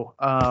on, though.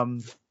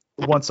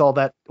 Once all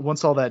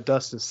that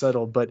dust is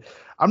settled, but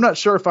I'm not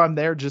sure if I'm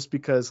there, just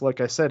because,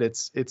 like I said,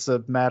 it's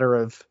a matter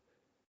of,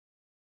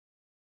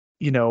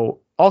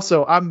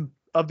 also I'm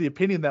of the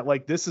opinion that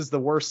this is the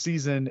worst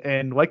season,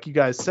 and like you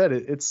guys said,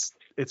 it's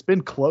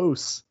been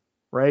close,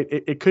 right?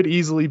 It could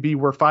easily be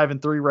we're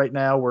 5-3 right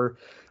now, we're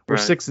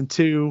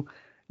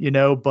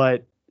 6-2,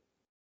 but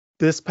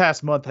this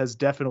past month has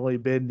definitely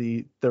been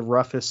the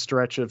roughest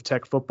stretch of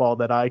Tech football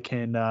that I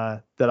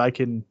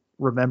can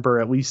remember,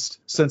 at least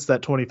since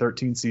that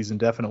 2013 season,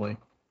 definitely.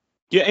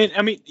 Yeah, and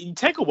I mean, you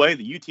take away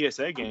the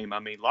UTSA game, I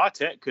mean, La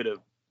Tech could have,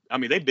 I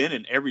mean, they've been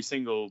in every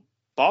single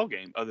ball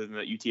game other than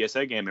that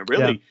UTSA game, and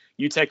really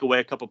you take away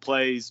a couple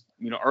plays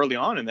early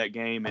on in that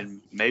game,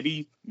 and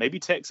maybe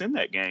Tech's in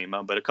that game,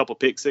 but a couple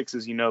pick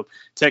sixes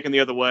taken the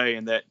other way,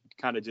 and that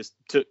kind of just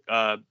took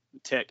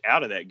Tech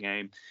out of that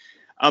game.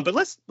 But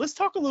let's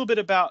talk a little bit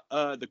about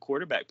the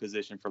quarterback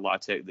position for La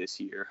Tech this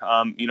year.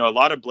 A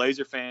lot of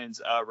Blazer fans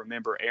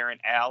remember Aaron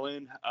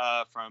Allen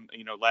from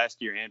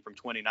last year and from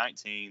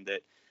 2019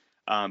 that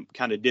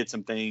kind of did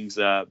some things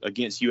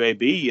against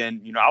UAB.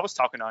 And I was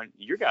talking on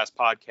your guys'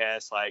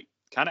 podcast, like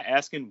kind of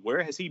asking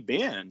where has he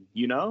been?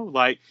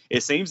 Like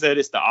it seems that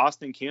it's the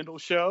Austin Kendall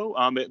show.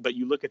 But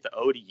you look at the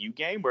ODU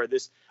game where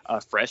this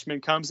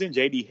freshman comes in,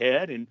 JD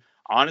Head, and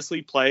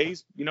honestly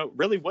plays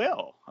really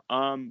well.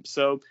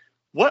 So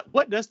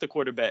what does the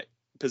quarterback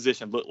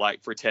position look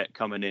like for Tech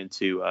coming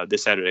into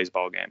this Saturday's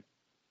ball game?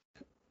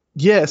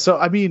 Yeah, so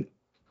I mean,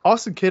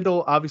 Austin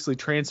Kendall obviously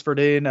transferred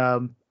in.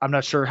 I'm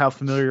not sure how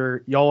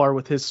familiar y'all are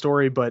with his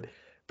story, but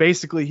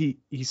basically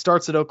he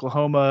starts at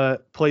Oklahoma,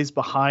 plays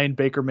behind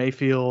Baker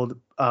Mayfield,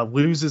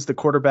 loses the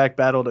quarterback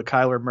battle to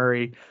Kyler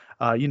Murray,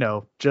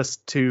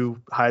 just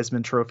 2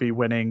 Heisman Trophy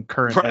winning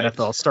current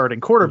NFL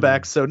starting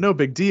quarterbacks, so no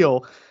big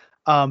deal.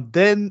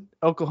 Then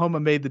Oklahoma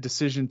made the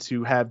decision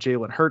to have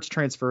Jalen Hurts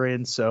transfer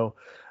in. So,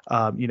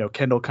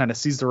 Kendall kind of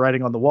sees the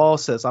writing on the wall,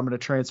 says, I'm going to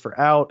transfer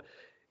out.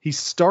 He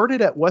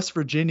started at West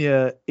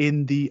Virginia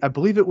I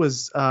believe it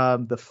was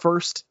the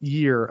first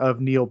year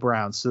of Neil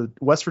Brown. So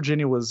West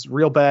Virginia was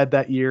real bad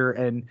that year,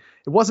 and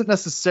it wasn't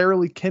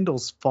necessarily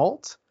Kendall's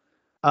fault,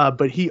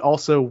 but he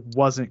also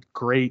wasn't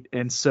great.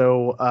 And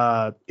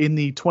so in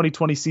the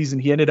 2020 season,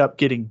 he ended up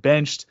getting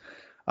benched,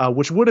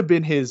 which would have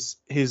been his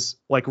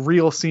like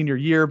real senior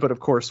year. But of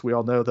course, we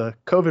all know the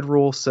COVID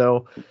rule.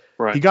 So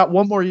he got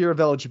one more year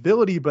of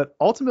eligibility, but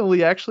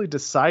ultimately actually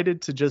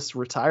decided to just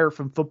retire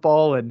from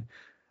football. And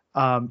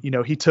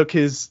he took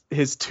his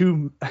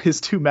two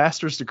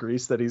master's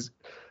degrees that he's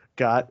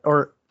got,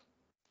 or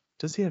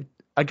does he have?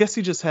 I guess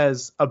he just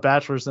has a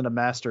bachelor's and a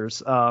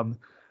master's.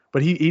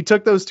 But he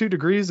took those 2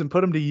 degrees and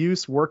put them to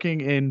use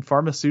working in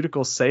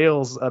pharmaceutical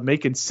sales,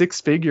 making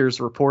 6 figures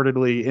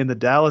reportedly in the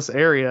Dallas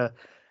area.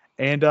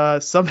 And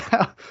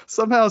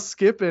somehow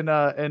Skip and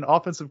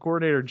offensive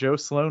coordinator Joe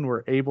Sloan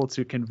were able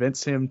to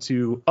convince him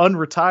to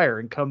unretire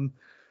and come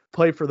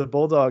play for the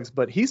Bulldogs.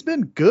 But he's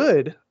been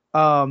good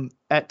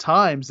at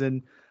times,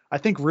 and I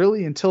think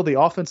really until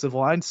the offensive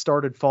line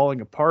started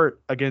falling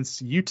apart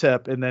against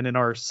UTEP and then in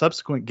our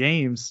subsequent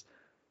games,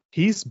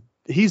 he's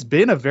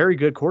been a very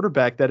good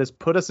quarterback that has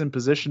put us in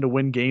position to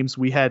win games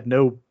we had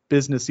no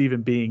business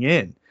even being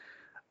in,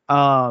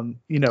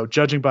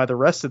 judging by the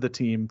rest of the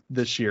team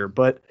this year.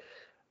 But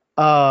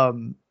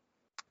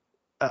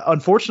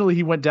unfortunately,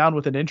 he went down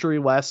with an injury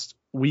last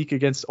week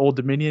against Old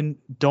Dominion.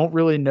 Don't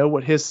really know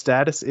what his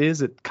status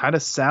is. It kind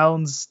of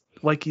sounds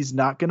like he's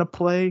not going to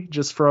play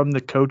just from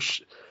the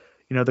coach,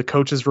 the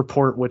coach's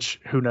report, which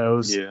who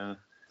knows. Yeah.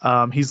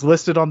 He's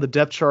listed on the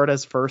depth chart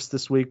as first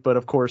this week, but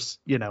of course,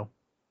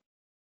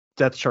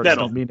 depth charts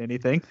don't mean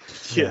anything.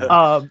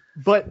 Yeah.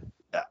 But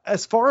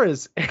as far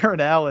as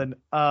Aaron Allen,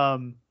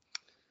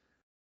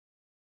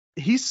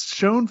 he's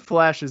shown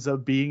flashes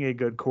of being a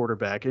good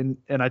quarterback. And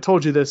I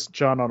told you this,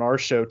 John, on our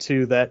show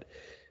too, that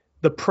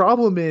the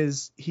problem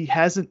is he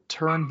hasn't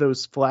turned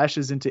those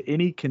flashes into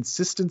any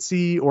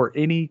consistency or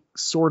any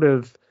sort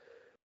of,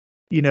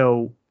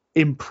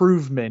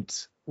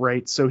 improvement.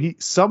 Right. So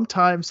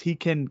sometimes he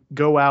can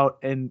go out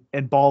and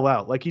ball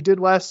out like he did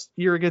last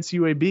year against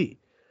UAB.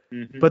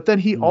 Mm-hmm. But then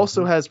he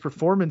also has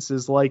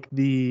performances like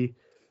the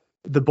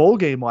bowl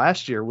game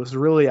last year was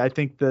really, I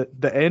think,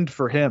 the end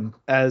for him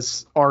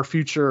as our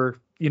future,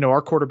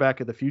 our quarterback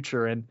of the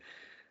future. And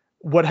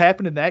what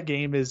happened in that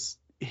game is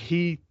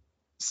he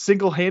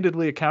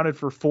single-handedly accounted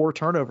for 4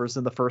 turnovers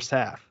in the first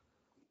half.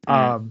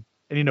 And,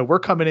 we're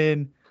coming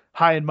in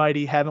high and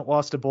mighty, haven't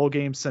lost a bowl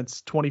game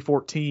since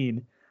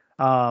 2014.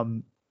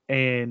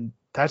 And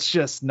that's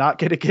just not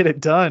going to get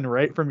it done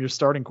right from your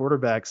starting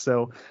quarterback.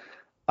 So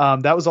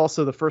that was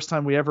also the first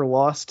time we ever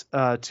lost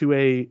to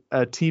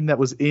a team that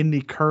was in the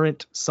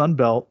current Sun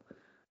Belt.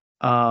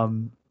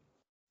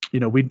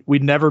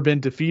 We'd never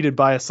been defeated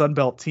by a Sun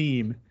Belt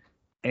team,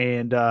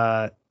 and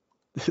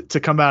to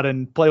come out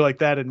and play like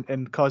that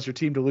and cause your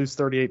team to lose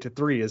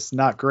 38-3 is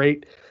not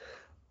great.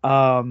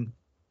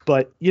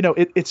 But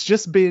it's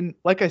just been,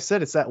 like I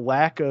said, it's that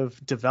lack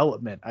of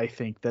development, I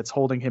think, that's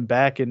holding him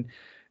back. And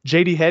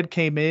JD Head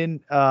came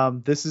in.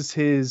 This is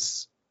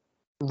his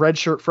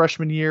redshirt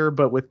freshman year,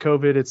 but with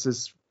COVID, it's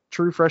his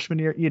true freshman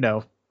year. You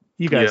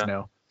guys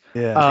know.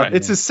 Yeah,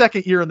 it's his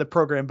second year in the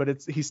program,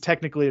 but he's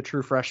technically a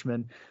true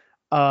freshman.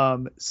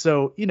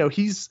 So he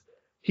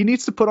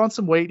needs to put on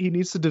some weight. He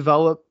needs to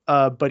develop.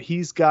 But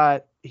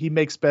he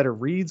makes better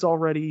reads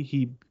already.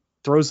 He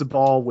throws the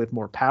ball with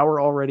more power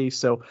already.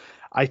 So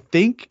I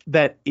think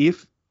that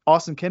if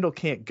Austin Kendall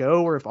can't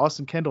go, or if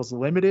Austin Kendall's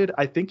limited,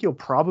 I think you'll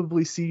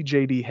probably see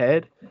JD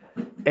Head.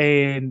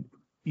 And,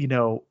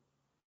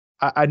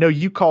 I know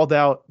you called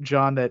out,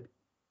 John, that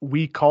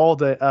we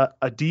called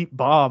a deep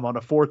bomb on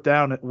a 4th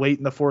down late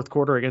in the 4th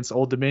quarter against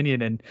Old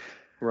Dominion. And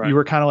you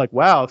were kind of like,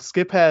 wow,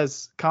 Skip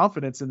has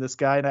confidence in this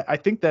guy. And I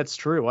think that's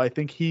true. I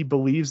think he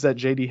believes that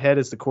JD Head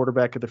is the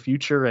quarterback of the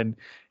future, and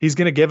he's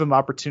going to give him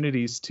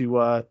opportunities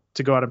to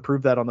go out and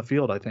prove that on the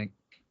field, I think.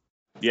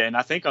 Yeah, and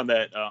I think on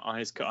that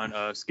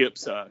on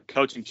Skip's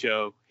coaching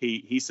show,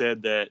 he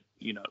said that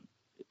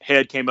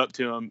Head came up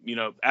to him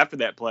after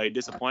that play,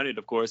 disappointed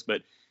of course,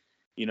 but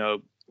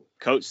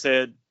coach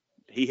said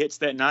he hits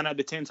that 9 out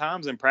of 10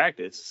 times in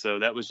practice. So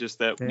that was just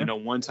that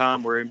one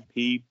time where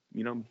he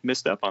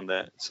missed up on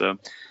that. So,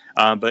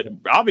 but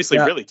obviously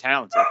really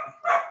talented.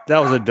 That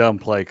was a dumb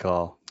play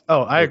call.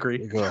 Oh, I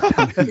agree.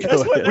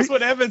 That's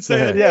what Evan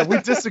said. Yeah, we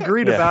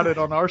disagreed about it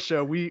on our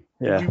show. We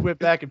went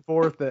back and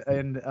forth,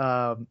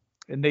 and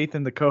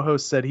Nathan, the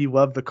co-host, said he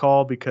loved the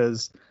call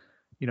because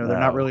they're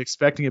not really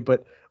expecting it.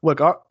 But look,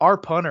 our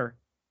punter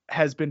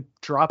has been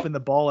dropping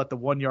the ball at the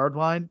 1 yard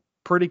line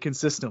pretty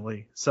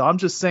consistently. So I'm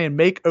just saying,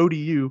 make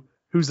ODU,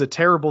 who's a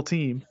terrible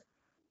team,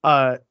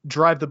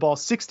 drive the ball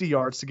 60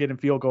 yards to get in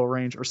field goal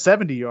range, or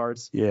 70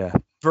 yards. Yeah.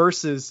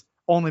 Versus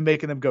only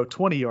making them go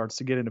 20 yards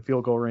to get into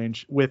field goal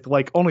range with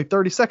like only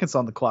 30 seconds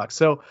on the clock.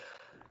 So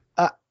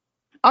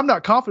I'm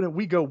not confident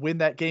we go win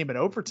that game in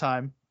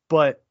overtime,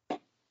 but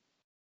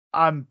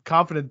I'm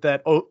confident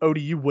that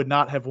ODU would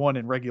not have won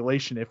in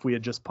regulation if we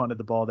had just punted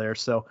the ball there.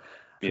 So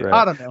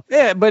I don't know.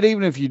 Yeah, but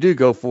even if you do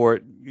go for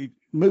it,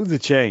 move the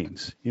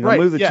chains.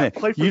 Move the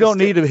chains. You don't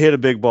need to hit a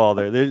big ball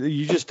there.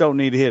 You just don't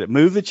need to hit it.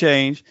 Move the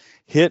chains.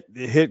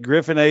 Hit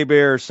Griffin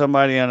Hebert or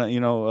somebody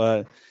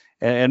on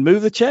and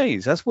move the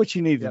chains. That's what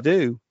you need to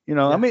do.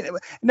 I mean,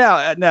 now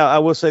I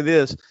will say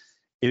this: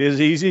 it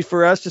is easy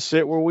for us to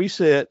sit where we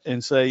sit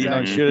and say,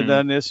 you should have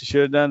done this, you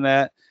should have done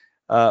that.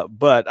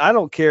 But I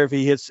don't care if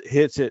he hits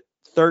it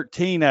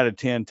 13 out of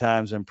 10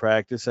 times in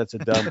practice. That's a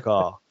dumb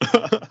call.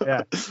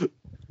 Yeah.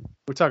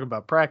 We're talking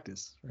about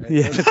practice. Right?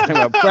 Yeah, we're talking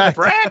about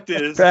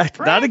practice.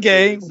 Not a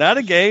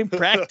game.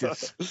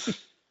 Practice.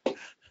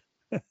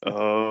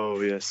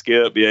 Oh yeah,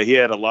 Skip. Yeah, he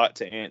had a lot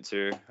to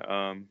answer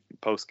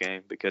post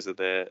game because of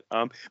that.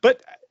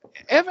 But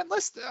Evan,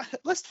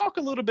 let's talk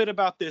a little bit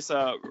about this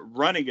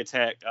running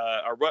attack,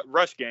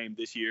 rush game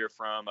this year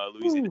from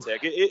Louisiana Tech.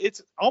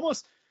 It's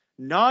almost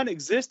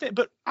non-existent,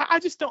 but I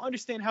just don't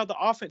understand how the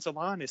offensive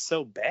line is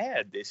so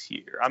bad this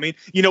year. I mean,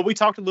 we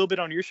talked a little bit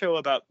on your show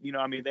about,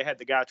 they had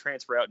the guy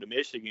transfer out to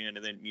Michigan,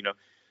 and then,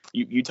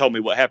 you told me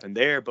what happened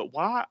there, but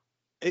why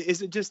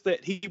is it just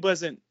that he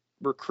wasn't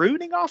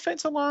recruiting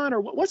offensive line,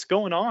 or what's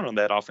going on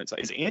that offense?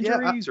 Is it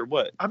injuries or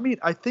what? I mean,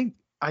 I think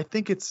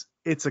it's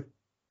a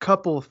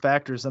couple of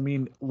factors. I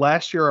mean,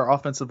 last year our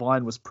offensive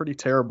line was pretty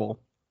terrible.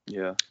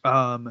 Yeah.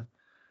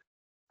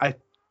 I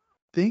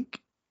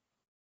think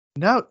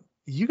now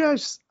you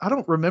guys, I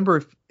don't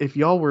remember if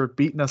y'all were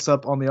beating us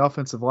up on the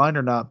offensive line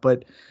or not,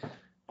 but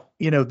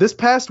this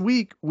past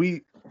week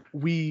we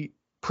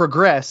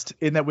progressed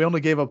in that we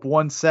only gave up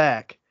 1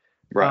 sack.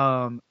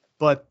 Right.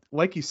 But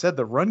like you said,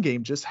 the run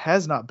game just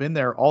has not been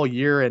there all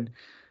year. And,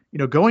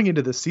 going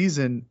into the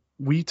season,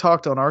 we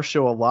talked on our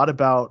show a lot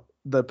about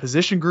the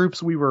position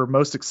groups we were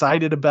most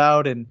excited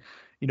about and,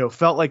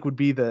 felt like would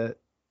be the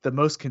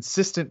most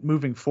consistent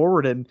moving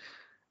forward. And,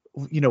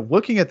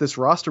 looking at this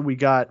roster, we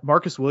got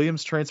Marcus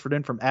Williams transferred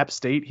in from App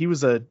State. He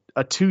was a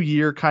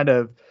 2-year kind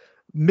of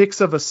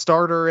mix of a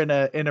starter and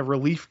a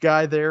relief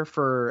guy there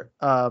for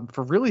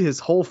really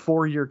his whole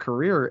 4-year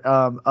career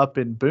up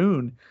in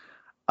Boone.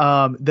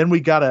 Then we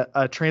got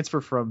a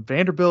transfer from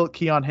Vanderbilt,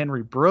 Keon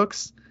Henry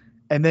Brooks.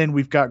 And then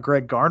we've got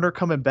Greg Garner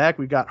coming back.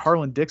 We got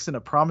Harlan Dixon,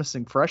 a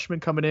promising freshman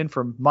coming in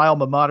from my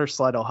alma mater,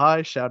 Slidell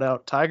High. Shout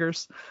out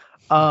Tigers.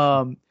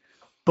 But,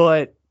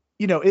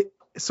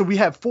 so we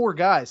have 4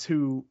 guys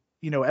who,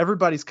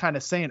 everybody's kind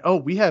of saying, oh,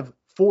 we have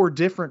 4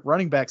 different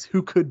running backs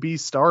who could be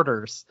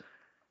starters.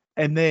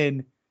 And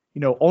then,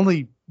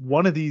 only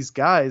one of these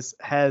guys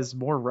has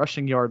more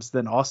rushing yards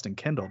than Austin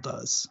Kendall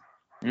does.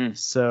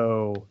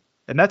 So,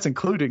 and that's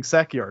including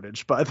sack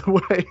yardage, by the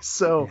way.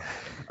 So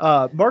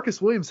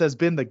Marcus Williams has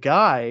been the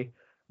guy,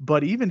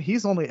 but even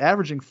he's only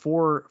averaging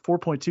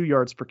 4.2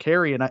 yards per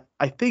carry. And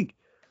I think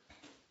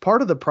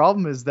part of the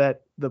problem is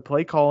that the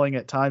play calling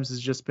at times has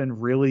just been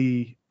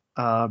really,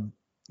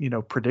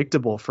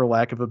 predictable, for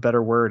lack of a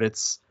better word.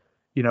 It's,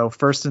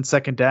 first and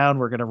second down,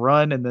 we're going to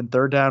run, and then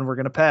third down, we're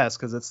going to pass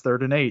because it's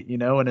 3rd and 8,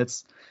 and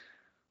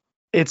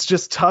it's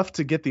just tough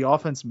to get the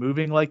offense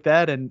moving like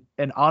that. And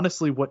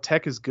honestly, what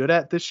Tech is good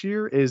at this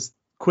year is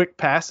quick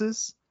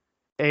passes.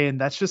 And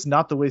that's just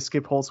not the way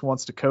Skip Holtz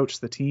wants to coach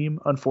the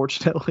team,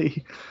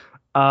 unfortunately.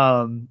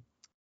 But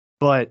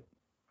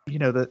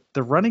the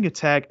running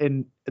attack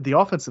and the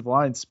offensive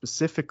line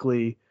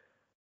specifically,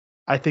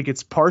 I think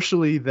it's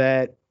partially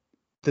that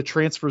the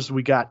transfers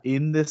we got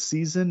in this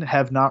season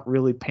have not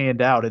really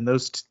panned out. And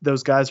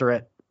those guys are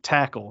at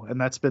tackle,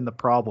 and that's been the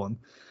problem.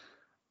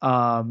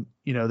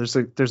 There's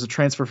a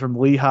transfer from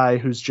Lehigh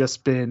who's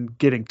just been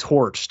getting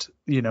torched,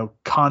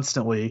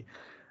 constantly.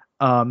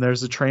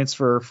 There's a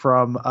transfer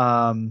from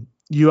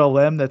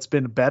ULM that's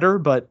been better,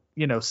 but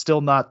still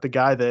not the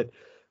guy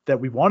that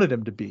we wanted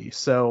him to be.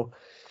 So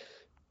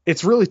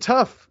it's really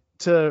tough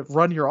to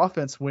run your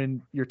offense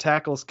when your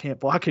tackles can't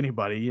block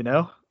anybody,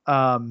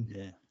 Yeah.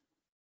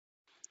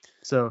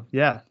 So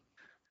yeah.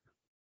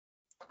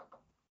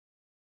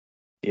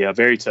 Yeah,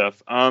 very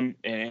tough. And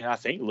I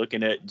think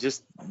looking at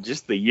just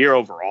the year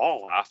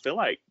overall, I feel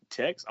like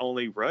Tech's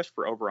only rushed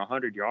for over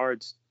 100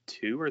 yards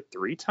 2 or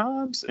 3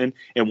 times, and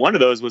one of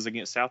those was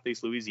against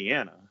Southeast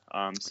Louisiana.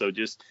 So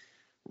just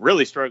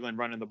really struggling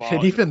running the ball.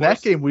 And even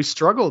that game, we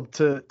struggled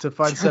to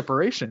find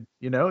separation.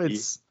 It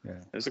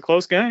was a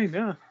close game.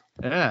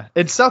 Yeah.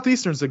 And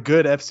Southeastern's a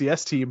good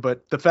FCS team,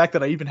 but the fact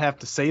that I even have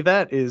to say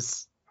that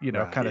is,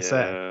 kind of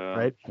sad,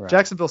 right?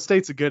 Jacksonville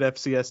State's a good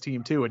FCS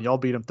team too, and y'all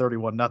beat them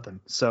 31-0.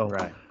 So,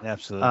 right,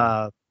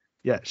 absolutely.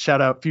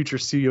 Shout out future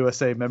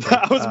CUSA member.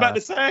 I was about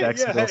to say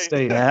Jacksonville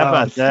State. Yeah, how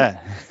about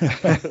that?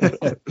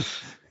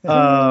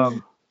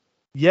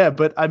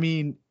 But I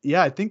mean,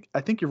 I think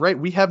you're right.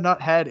 We have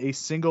not had a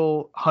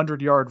single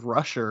 100-yard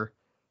rusher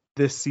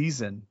this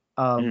season.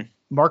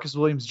 Marcus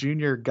Williams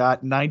Jr.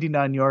 got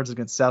 99 yards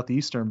against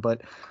Southeastern,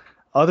 but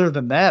other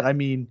than that, I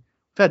mean,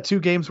 we've had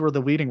 2 games where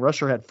the leading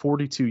rusher had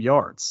 42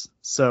 yards.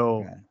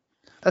 So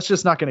that's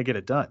just not going to get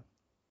it done.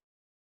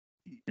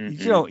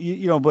 But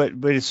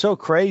it's so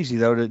crazy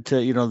though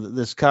to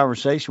this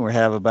conversation we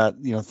have about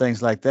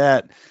things like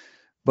that.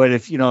 But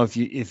if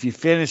you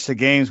finish the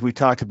games we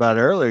talked about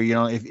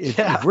earlier,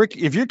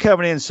 if you're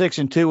coming in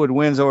 6-2 with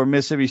wins over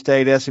Mississippi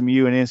State,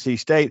 SMU, and NC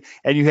State,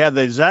 and you have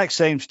the exact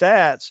same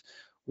stats,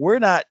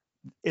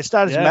 it's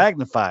not as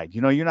magnified.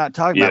 You're not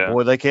talking about,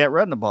 boy, they can't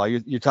run the ball.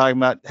 You're talking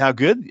about how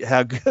good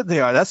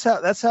they are. That's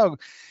how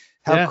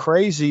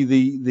crazy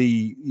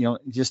the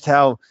just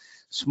how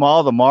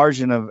small the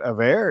margin of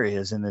error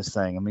is in this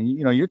thing. I mean,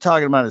 you're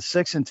talking about a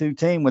 6-2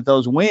 team with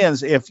those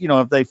wins. If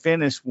they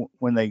finish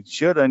when they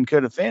should and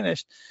could have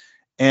finished,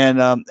 and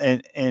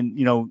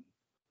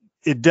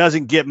it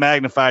doesn't get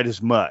magnified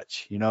as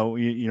much.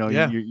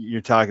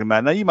 You're talking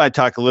about now. You might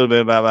talk a little bit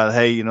about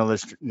hey,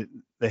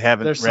 they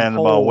haven't ran the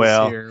ball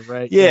well, here,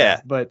 right?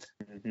 Yeah, but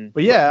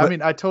I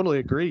mean, I totally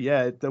agree.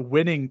 Yeah, the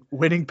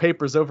winning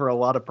papers over a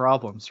lot of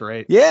problems,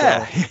 right?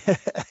 Yeah,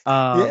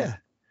 so,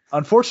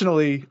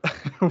 unfortunately,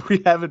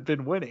 we haven't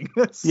been winning.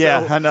 So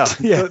I know.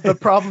 Yeah. The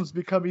problems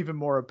become even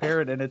more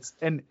apparent,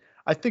 and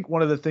I think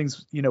one of the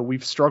things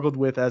we've struggled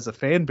with as a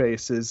fan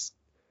base is,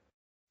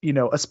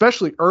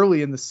 especially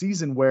early in the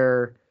season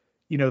where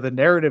the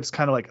narrative's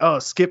kind of like, oh,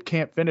 Skip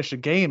can't finish a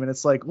game, and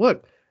it's like,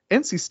 look,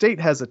 NC State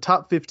has a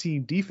top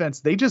 15 defense.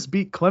 They just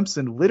beat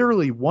Clemson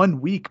literally 1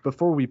 week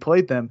before we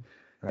played them,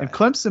 and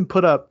Clemson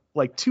put up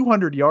like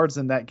 200 yards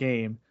in that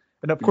game,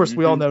 and of course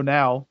we all know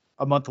now,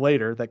 a month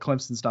later, that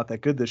Clemson's not that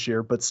good this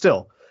year, but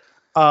still.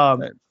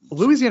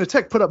 Louisiana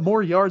Tech put up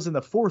more yards in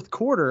the fourth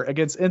quarter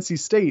against NC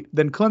State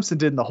than Clemson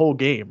did in the whole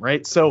game,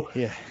 right? So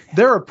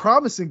there are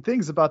promising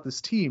things about this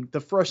team. The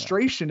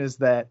frustration is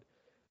that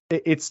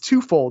it's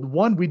twofold.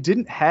 One, we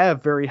didn't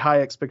have very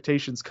high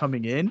expectations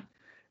coming in,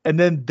 and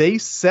then they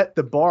set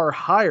the bar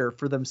higher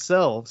for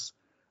themselves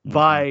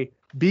by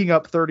being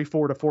up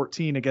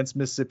 34-14 against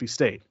Mississippi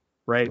State,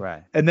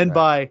 right? And then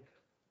by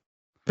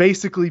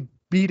basically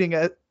beating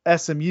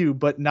SMU,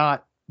 but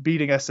not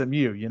beating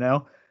SMU,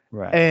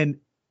 Right. And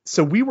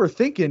so we were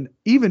thinking,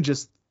 even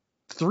just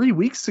 3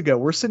 weeks ago,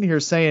 we're sitting here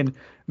saying,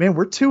 man,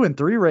 we're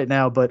 2-3 right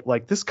now, but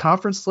like this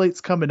conference slate's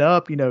coming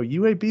up,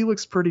 UAB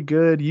looks pretty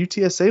good.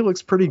 UTSA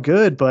looks pretty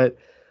good, but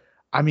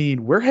I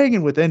mean, we're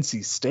hanging with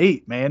NC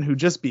State, man, who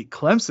just beat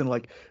Clemson.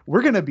 Like,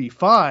 we're going to be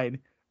fine.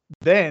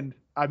 Then,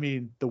 I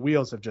mean, the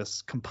wheels have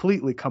just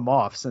completely come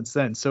off since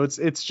then. So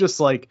it's just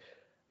like,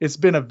 it's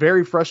been a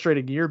very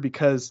frustrating year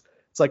because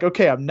it's like,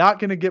 okay, I'm not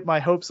going to get my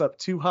hopes up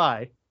too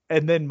high.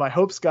 And then my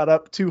hopes got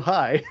up too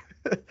high.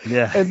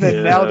 And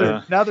then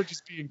now they're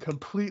just being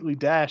completely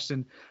dashed.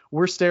 And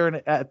we're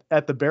staring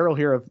at the barrel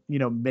here of,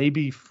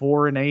 maybe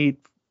 4-8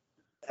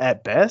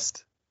 at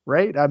best,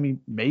 right? I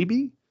mean,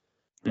 maybe.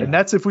 Yeah. And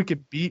that's if we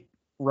could beat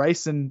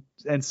Rice and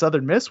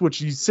Southern Miss, which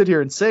you sit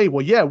here and say,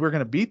 well, yeah, we're going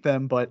to beat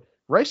them, but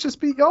Rice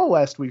just beat y'all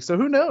last week, so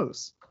who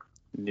knows?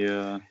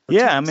 Yeah.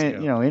 Yeah, I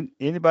mean,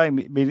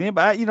 anybody beat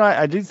anybody.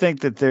 I do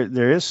think that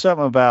there is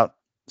something about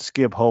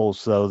Skip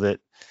Holtz, though, that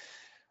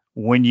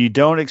when you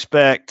don't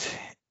expect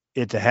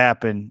it to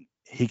happen,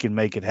 he can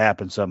make it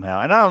happen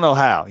somehow. And I don't know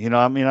how.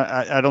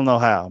 I don't know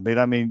how. But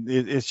I mean,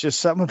 it's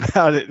just something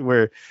about it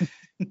where –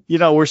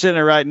 we're sitting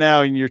there right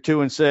now and you're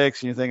 2-6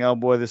 and you think, oh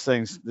boy, this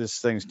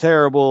thing's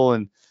terrible.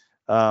 And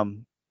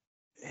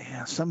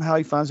somehow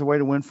he finds a way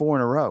to win 4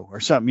 in a row or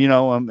something,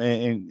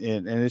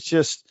 and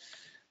it's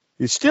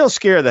still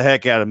scared the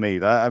heck out of me.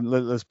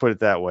 Let's put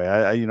it that way.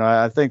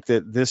 I think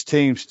that this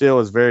team still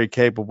is very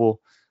capable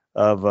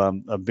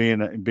of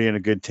being a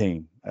good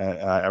team.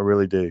 I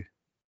really do.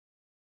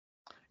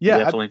 Yeah.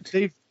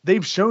 Definitely.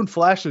 They've shown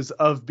flashes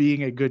of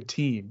being a good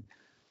team.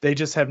 They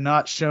just have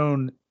not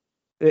shown.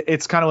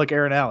 It's kind of like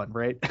Aaron Allen,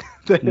 right?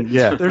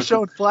 They're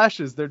showing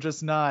flashes. They're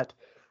just not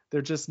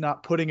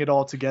putting it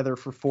all together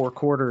for 4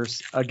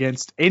 quarters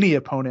against any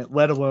opponent,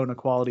 let alone a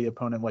quality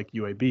opponent like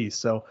UAB.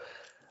 So,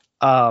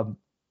 I'd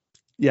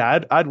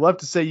love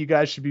to say you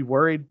guys should be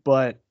worried,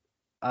 but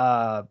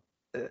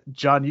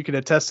John, you can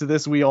attest to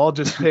this. We all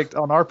just picked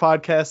on our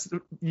podcast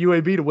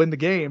UAB to win the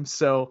game.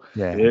 So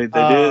they did.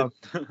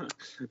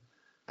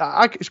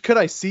 Could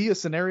I see a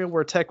scenario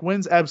where Tech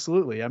wins?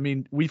 Absolutely. I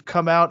mean, we've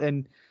come out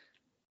and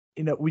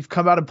we've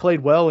come out and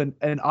played well.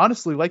 And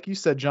honestly, like you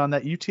said, John,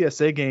 that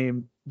UTSA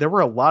game, there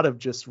were a lot of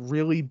just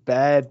really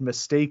bad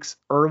mistakes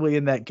early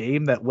in that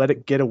game that let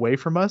it get away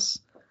from us.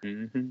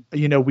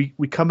 Mm-hmm.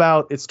 We come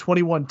out, it's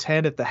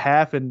 21-10 at the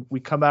half, and we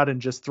come out and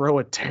just throw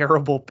a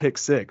terrible pick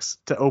six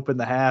to open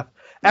the half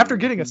after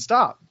getting a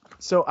stop.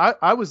 So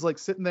I was like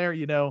sitting there,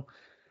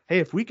 hey,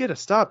 if we get a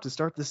stop to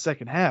start the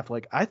second half,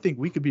 like I think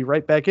we could be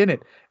right back in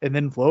it. And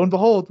then lo and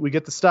behold, we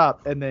get the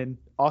stop, and then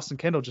Austin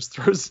Kendall just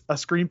throws a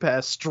screen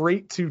pass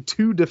straight to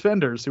two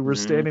defenders who were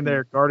standing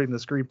there guarding the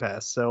screen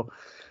pass. So,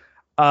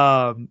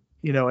 and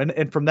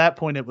from that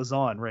point it was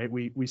on, right?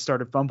 We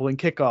started fumbling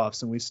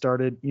kickoffs, and we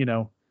started,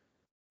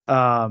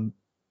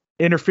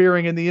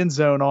 interfering in the end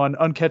zone on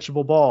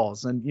uncatchable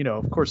balls. And,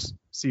 of course,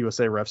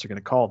 CUSA refs are going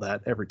to call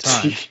that every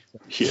time.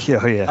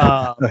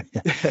 Yeah.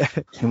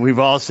 And we've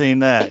all seen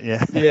that.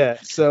 Yeah. Yeah.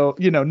 So,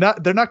 they're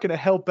not going to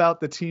help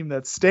out the team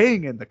that's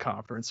staying in the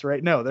conference,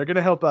 right? No, they're going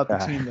to help out the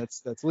team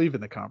that's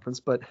leaving the conference.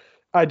 But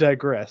I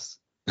digress.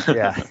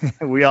 Yeah.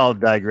 We all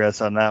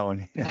digress on that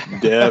one.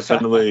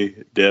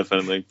 Definitely.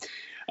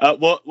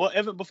 Well,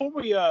 Evan, before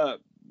we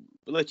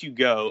let you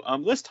go,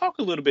 let's talk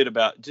a little bit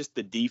about just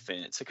the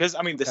defense, because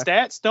the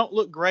stats don't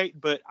look great,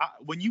 but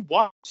when you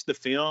watch the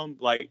film,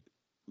 like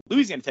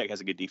Louisiana Tech has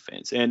a good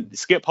defense, and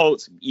Skip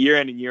Holtz year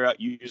in and year out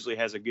usually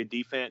has a good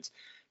defense.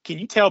 Can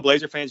you tell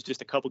Blazer fans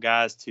just a couple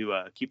guys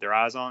to keep their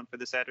eyes on for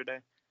this Saturday?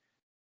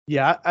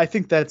 Yeah, I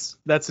think that's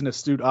an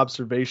astute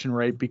observation,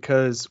 right?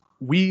 Because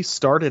we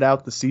started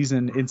out the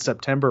season in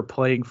September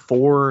playing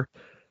 4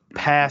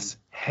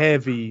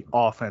 pass-heavy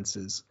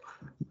offenses.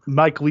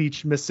 Mike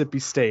Leach, Mississippi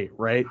State,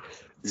 right?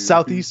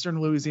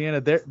 Southeastern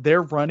Louisiana,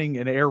 they're running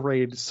an air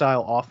raid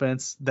style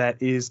offense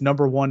that is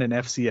number 1 in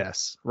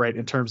FCS, right,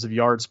 in terms of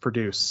yards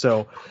produced.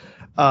 So,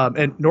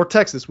 and North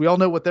Texas, we all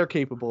know what they're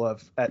capable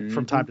of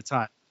from time to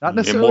time. Not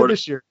necessarily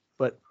this year,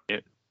 but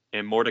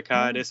and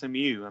Mordecai at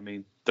SMU.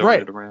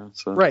 Throwing it around.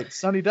 So. Right,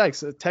 Sonny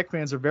Dykes. Tech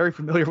fans are very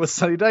familiar with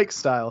Sonny Dykes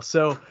style.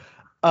 So,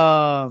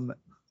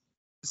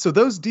 so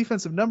those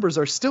defensive numbers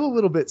are still a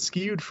little bit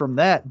skewed from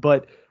that,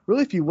 but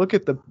really, if you look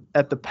at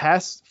the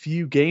past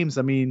few games,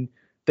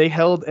 they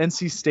held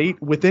NC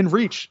State within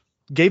reach,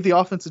 gave the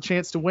offense a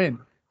chance to win.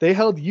 They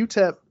held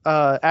UTEP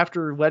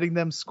after letting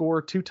them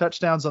score 2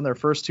 touchdowns on their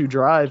first 2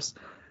 drives.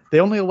 They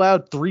only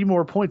allowed 3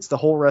 more points the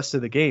whole rest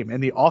of the game,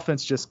 and the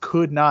offense just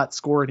could not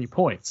score any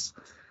points.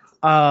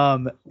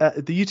 The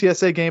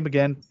UTSA game,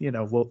 again,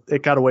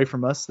 it got away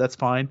from us. That's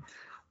fine.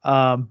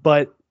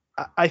 But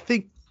I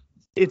think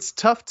it's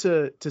tough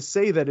to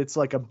say that it's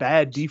like a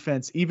bad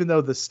defense, even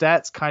though the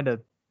stats kind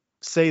of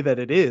say that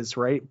it is,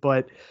 right?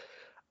 But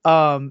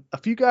a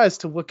few guys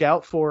to look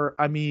out for.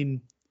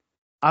 I'm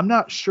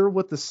not sure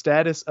what the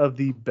status of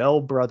the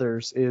Bell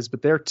brothers is,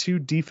 but they're 2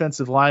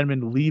 defensive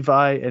linemen,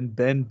 Levi and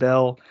Ben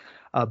Bell.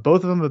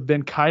 Both of them have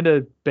been kind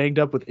of banged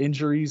up with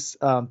injuries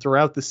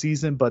throughout the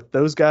season, but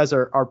those guys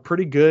are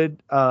pretty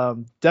good.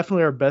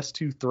 Definitely our best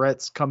 2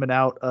 threats coming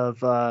out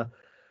of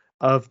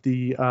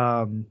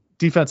the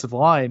defensive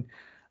line.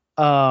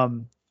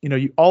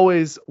 You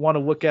always want to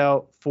look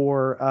out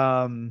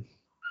for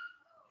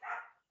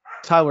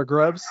Tyler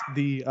Grubbs,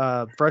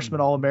 the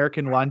freshman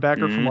All-American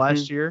linebacker from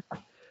last year.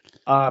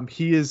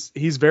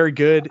 He's very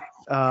good,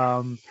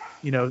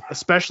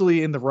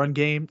 especially in the run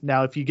game.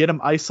 Now, if you get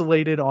him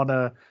isolated on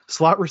a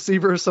slot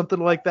receiver or something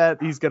like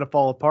that, he's going to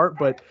fall apart,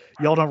 but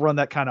y'all don't run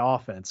that kind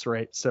of offense,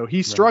 right? So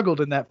he struggled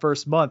in that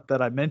first month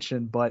that I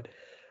mentioned, but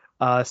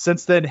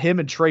since then, him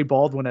and Trey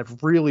Baldwin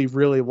have really,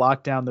 really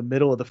locked down the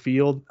middle of the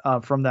field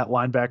from that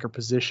linebacker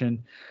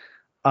position.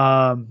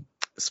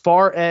 As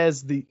far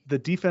as the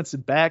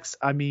defensive backs,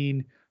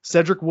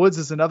 Cedric Woods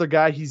is another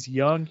guy. He's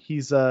young.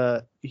 He's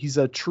a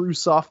true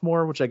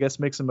sophomore, which I guess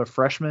makes him a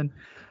freshman.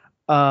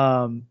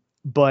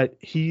 But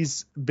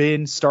he's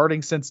been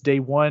starting since day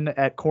 1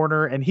 at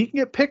corner, and he can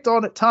get picked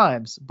on at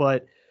times,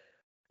 but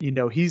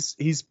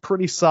he's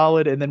pretty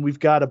solid. And then we've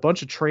got a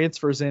bunch of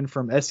transfers in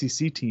from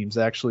SEC teams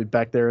actually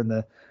back there in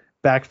the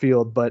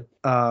backfield. But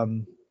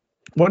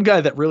one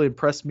guy that really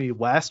impressed me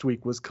last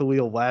week was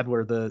Khalil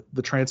Ladler,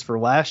 the transfer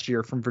last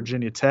year from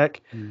Virginia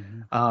Tech.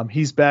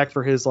 He's back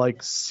for his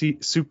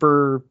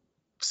super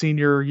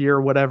senior year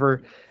or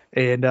whatever,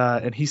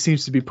 and he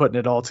seems to be putting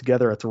it all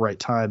together at the right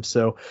time.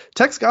 So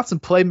Tech's got some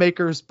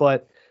playmakers,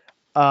 but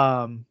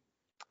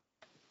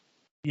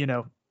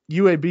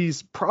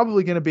UAB's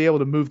probably going to be able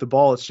to move the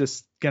ball. It's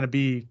just going to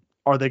be,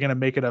 are they going to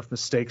make enough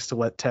mistakes to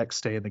let Tech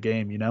stay in the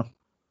game?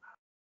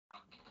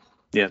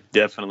 Yeah,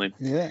 definitely.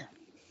 Yeah.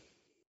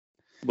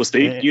 Well,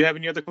 Steve, do you have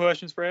any other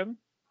questions for Evan?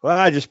 Well,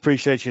 I just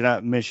appreciate you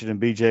not mentioning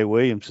BJ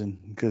Williamson,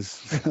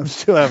 because I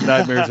still have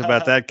nightmares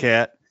about that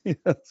cat.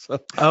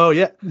 Oh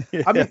yeah.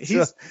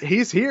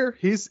 He's here.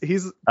 He's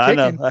kicking, I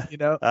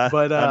know.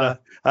 But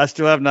I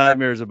still have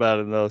nightmares about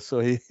him though. So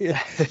he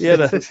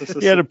had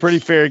a pretty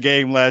fair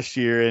game last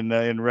year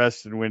in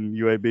Reston when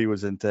UAB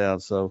was in town.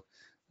 So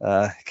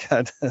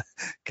kind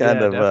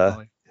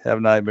of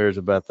have nightmares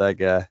about that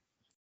guy.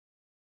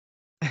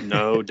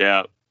 No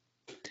doubt.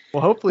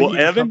 Well, hopefully Well, he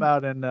can Evan? come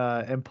out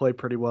and play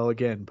pretty well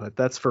again, but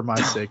that's for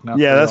my sake, not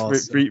Yeah, for that's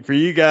y'all's. for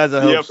you guys.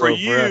 I hope Yeah, so. for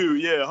you.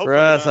 Yeah, For hopefully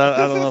us, not.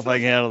 I don't know if I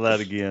can handle that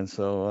again.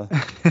 So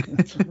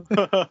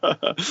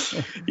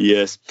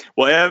Yes.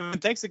 Well, Evan,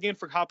 thanks again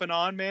for hopping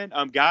on, man.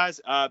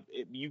 Guys,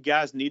 you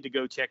guys need to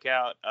go check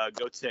out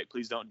Go Tech,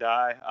 Please Don't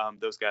Die.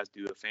 Those guys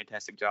do a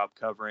fantastic job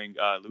covering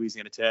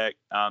Louisiana Tech.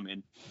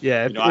 And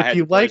Yeah, I had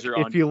the pleasure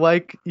if you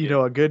like,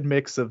 a good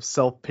mix of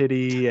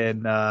self-pity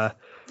and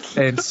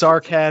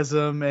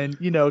sarcasm, and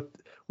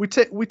we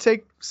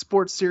take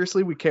sports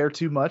seriously. We care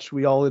too much.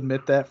 We all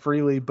admit that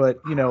freely,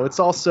 but it's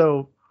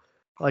also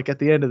like at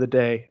the end of the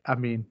day, I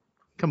mean,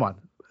 come on,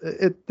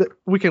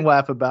 we can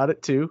laugh about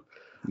it too.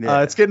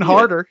 yeah. It's getting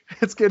harder.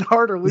 It's getting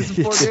harder.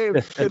 Losing 4 games,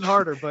 it's getting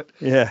harder. But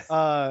yeah,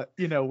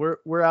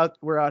 we're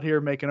out here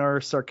making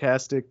our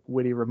sarcastic,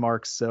 witty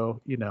remarks.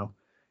 So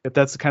if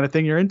that's the kind of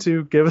thing you're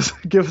into, give us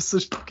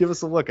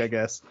a look, I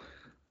guess.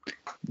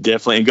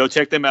 Definitely. And go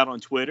check them out on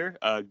Twitter.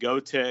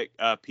 GoTech,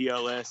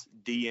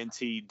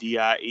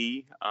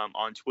 PLSDNTDIE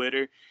on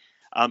Twitter.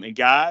 And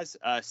guys,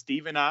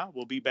 Steve and I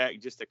will be back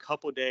just a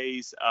couple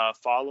days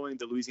following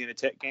the Louisiana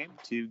Tech game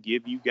to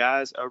give you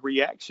guys a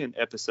reaction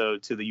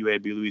episode to the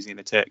UAB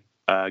Louisiana Tech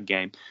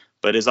game.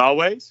 But as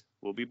always,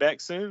 we'll be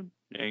back soon.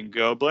 And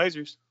go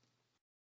Blazers.